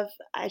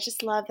I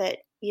just love that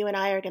you and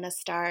I are going to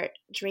start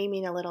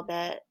dreaming a little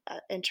bit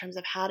in terms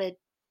of how to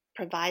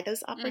provide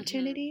those Mm-hmm.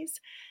 opportunities,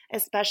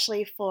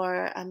 especially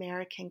for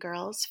American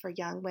girls, for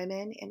young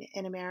women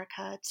in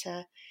America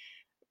to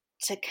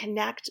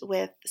connect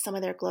with some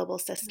of their global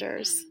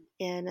sisters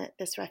Mm-hmm. in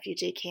this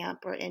refugee camp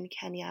or in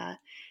Kenya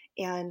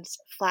and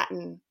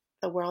flatten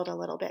the world a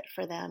little bit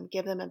for them,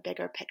 give them a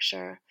bigger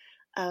picture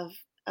of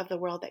of the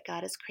world that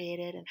God has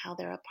created and how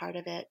they're a part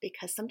of it,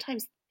 because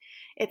sometimes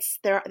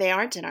they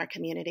aren't in our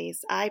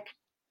communities. I,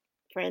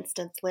 for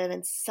instance, live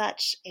in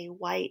such a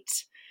white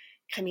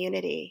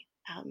community.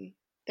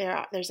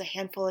 There's a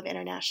handful of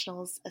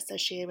internationals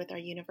associated with our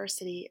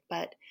university,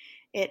 but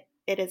it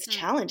is Mm-hmm.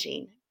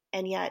 challenging.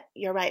 And yet,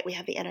 you're right. We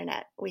have the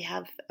internet. We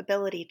have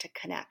ability to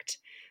connect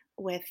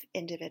with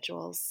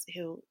individuals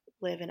who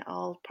live in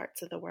all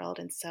parts of the world.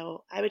 And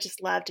so, I would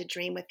just love to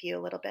dream with you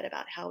a little bit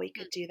about how we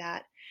could do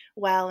that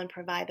well and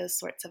provide those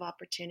sorts of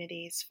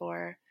opportunities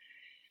for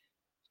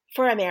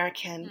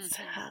Americans.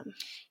 Mm-hmm.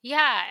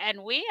 Yeah,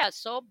 and we are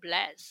so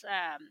blessed.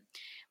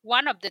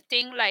 One of the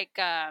thing, like,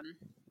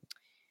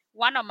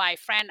 one of my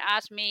friend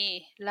asked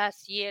me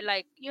last year,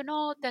 like,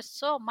 there's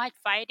so much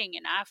fighting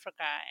in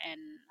Africa and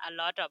a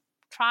lot of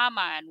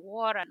trauma and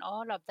war and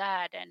all of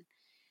that, and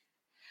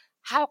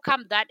how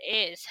come that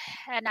is?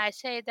 And I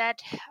say that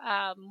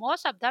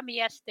most of them,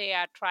 yes, they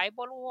are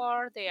tribal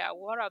war, they are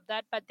war of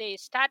that, but they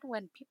start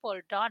when people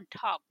don't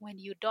talk, when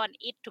you don't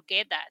eat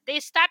together. They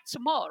start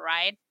small,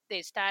 right?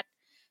 They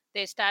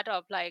start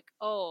off like,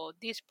 oh,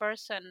 this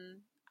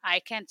person, I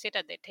can sit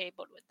at the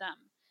table with them.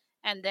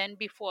 And then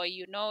before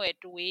you know it,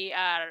 we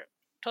are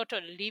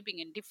totally living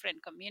in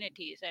different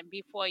communities. And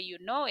before you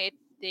know it,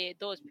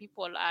 those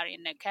people are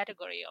in a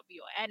category of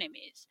your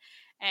enemies.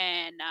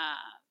 And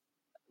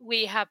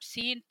we have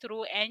seen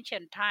through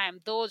ancient time,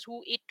 those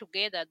who eat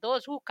together,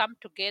 those who come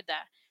together,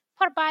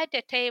 provide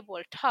a table,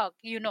 talk,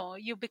 you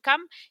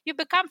become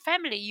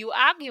family. You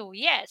argue,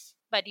 yes,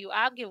 but you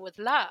argue with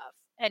love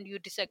and you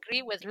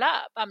disagree with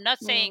love. I'm not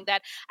saying Mm,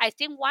 that. I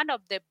think one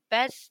of the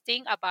best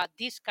thing about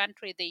this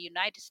country, the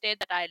United States,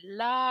 that I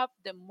love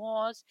the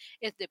most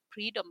is the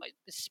freedom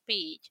of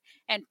speech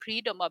and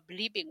freedom of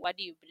believing what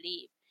you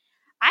believe.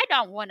 I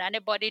don't want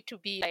anybody to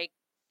be like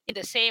in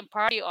the same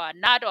party or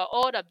not, or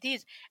all of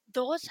these.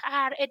 Those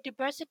are a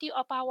diversity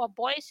of our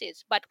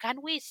voices. But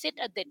can we sit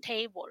at the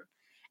table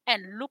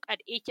and look at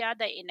each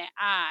other in the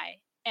eye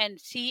and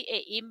see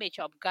a image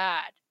of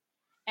God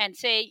and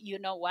say, you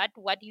know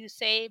what you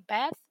say,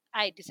 Beth,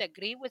 I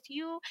disagree with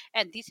you,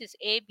 and this is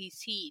A, B,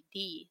 C,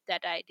 D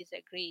that I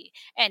disagree,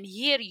 and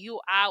hear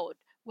you out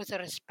with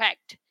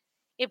respect.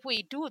 If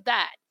we do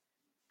that,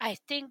 I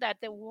think that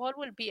the world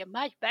will be a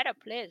much better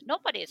place.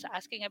 Nobody is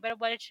asking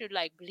everybody to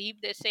like believe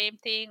the same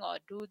thing or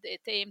do the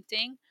same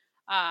thing.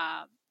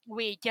 Uh,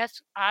 we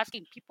just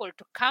asking people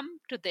to come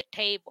to the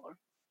table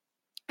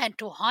and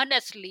to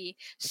honestly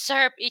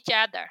serve each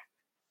other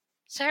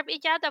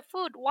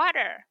food,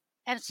 water,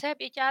 and serve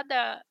each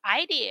other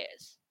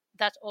ideas.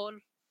 That's all.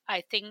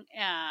 I think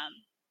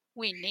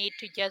we need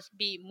to just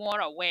be more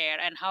aware.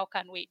 And how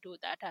can we do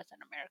that as an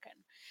American?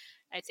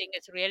 I think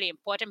it's really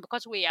important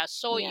because we are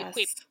so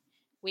equipped.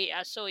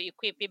 yes.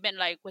 Even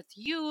like with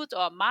youth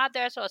or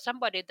mothers or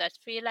somebody that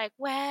feel like,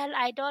 well,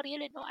 I don't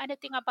really know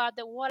anything about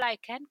the world, I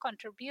can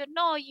contribute.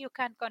 No, you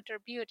can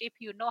contribute. If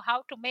you know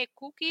how to make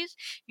cookies,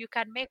 you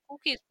can make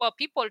cookies for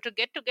people to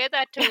get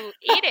together to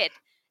eat it,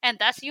 and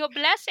that's your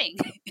blessing.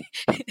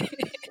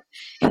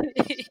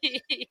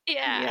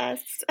 Yeah,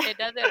 Yes. it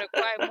doesn't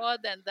require more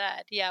than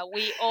that. Yeah,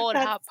 we all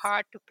That's have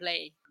part to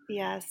play.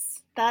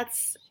 yes.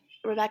 That's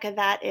Rebecca,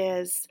 that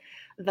is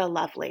the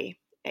lovely.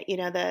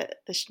 The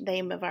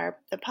name of our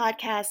the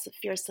podcast,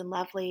 Fierce and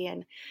Lovely,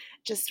 and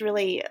just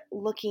really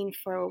looking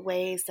for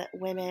ways that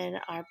women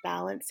are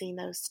balancing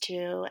those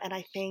two. And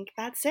I think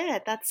that's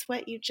it. That's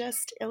what you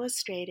just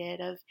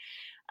illustrated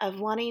of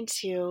wanting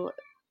to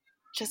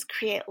just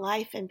create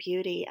life and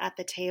beauty at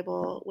the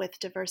table with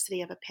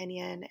diversity of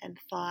opinion and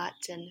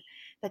thought, and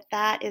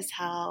that is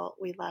how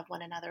we love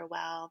one another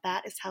well.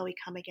 That is how we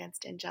come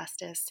against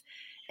injustice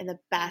in the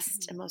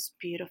best Mhm. and most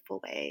beautiful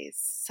ways.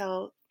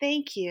 So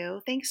thank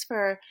you. Thanks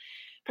for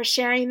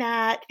sharing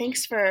that.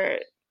 Thanks for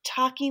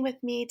talking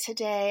with me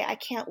today. I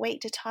can't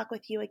wait to talk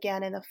with you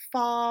again in the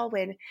fall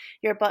when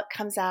your book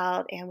comes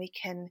out and we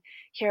can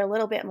hear a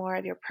little bit more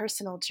of your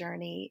personal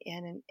journey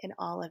in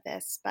all of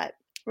this. But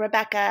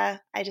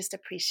Rebecca, I just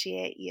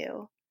appreciate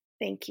you.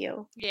 Thank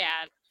you.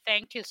 Yeah,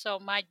 thank you so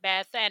much,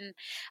 Beth. And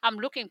I'm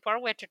looking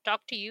forward to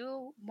talk to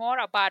you more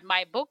about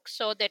my book.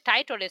 So the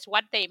title is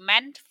What They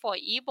Meant for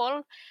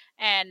Evil.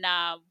 And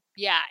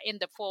yeah, in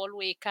the fall,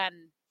 we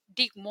can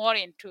dig more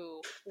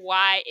into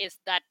why is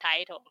that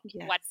title,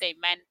 Yes. What They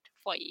Meant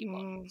for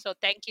Evil. Mm, So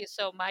thank you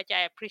so much.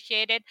 I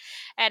appreciate it.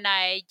 And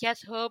I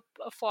just hope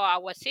for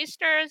our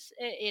sisters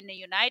in the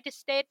United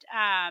States,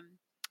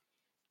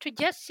 to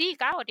just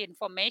seek out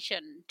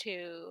information,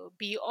 to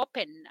be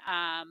open.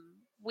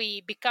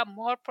 We become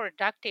more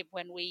productive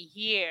when we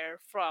hear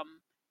from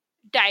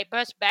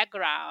diverse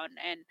background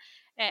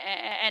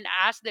and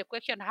ask the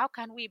question, how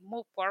can we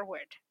move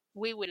forward?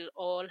 We will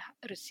all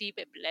receive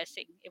a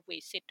blessing if we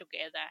sit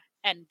together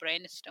and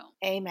brainstorm.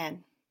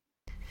 Amen.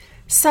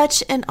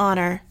 Such an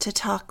honor to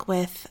talk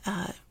with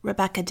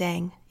Rebecca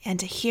Deng and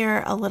to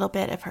hear a little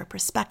bit of her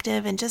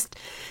perspective and just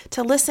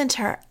to listen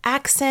to her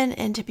accent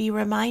and to be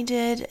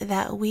reminded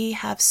that we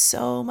have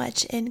so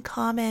much in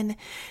common,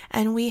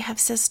 and we have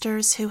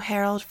sisters who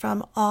herald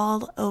from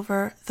all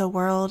over the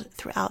world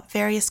throughout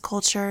various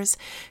cultures,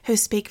 who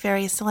speak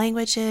various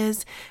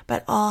languages,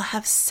 but all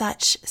have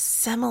such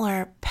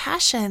similar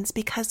passions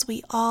because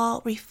we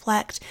all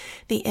reflect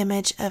the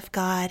image of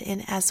God.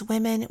 And as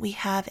women, we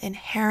have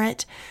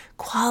inherent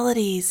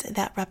qualities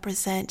that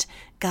represent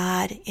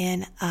God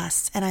in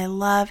us. And I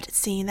loved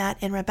seeing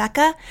that in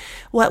Rebecca.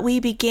 What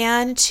we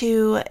began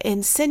to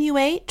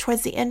insinuate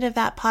towards the end of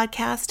that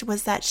podcast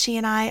was that she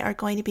and I are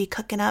going to be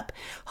cooking up,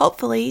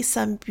 hopefully,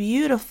 some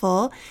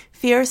beautiful,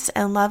 fierce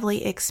and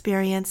lovely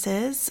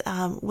experiences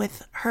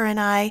with her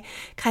and I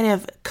kind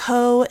of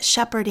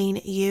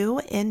co-shepherding you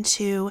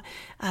into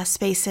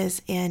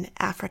spaces in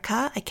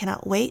Africa. I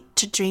cannot wait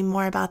to dream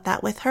more about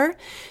that with her.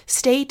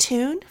 Stay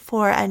tuned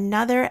for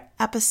another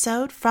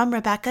episode from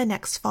Rebecca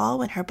next fall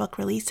when her book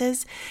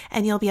releases,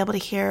 and you'll be able to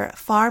hear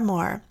far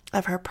more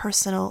of her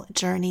personal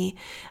journey,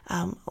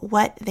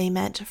 what they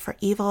meant for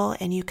evil,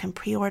 and you can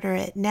pre-order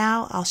it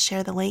now. I'll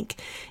share the link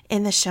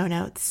in the show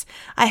notes.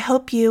 I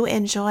hope you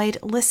enjoyed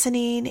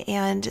listening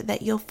and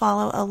that you'll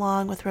follow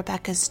along with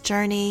Rebecca's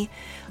journey.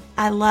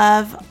 I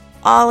love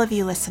all of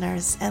you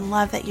listeners and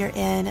love that you're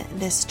in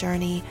this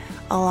journey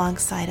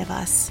alongside of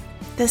us.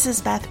 This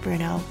is Beth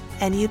Bruno,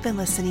 and you've been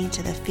listening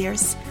to the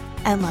Fierce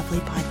and Lovely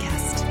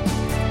podcast.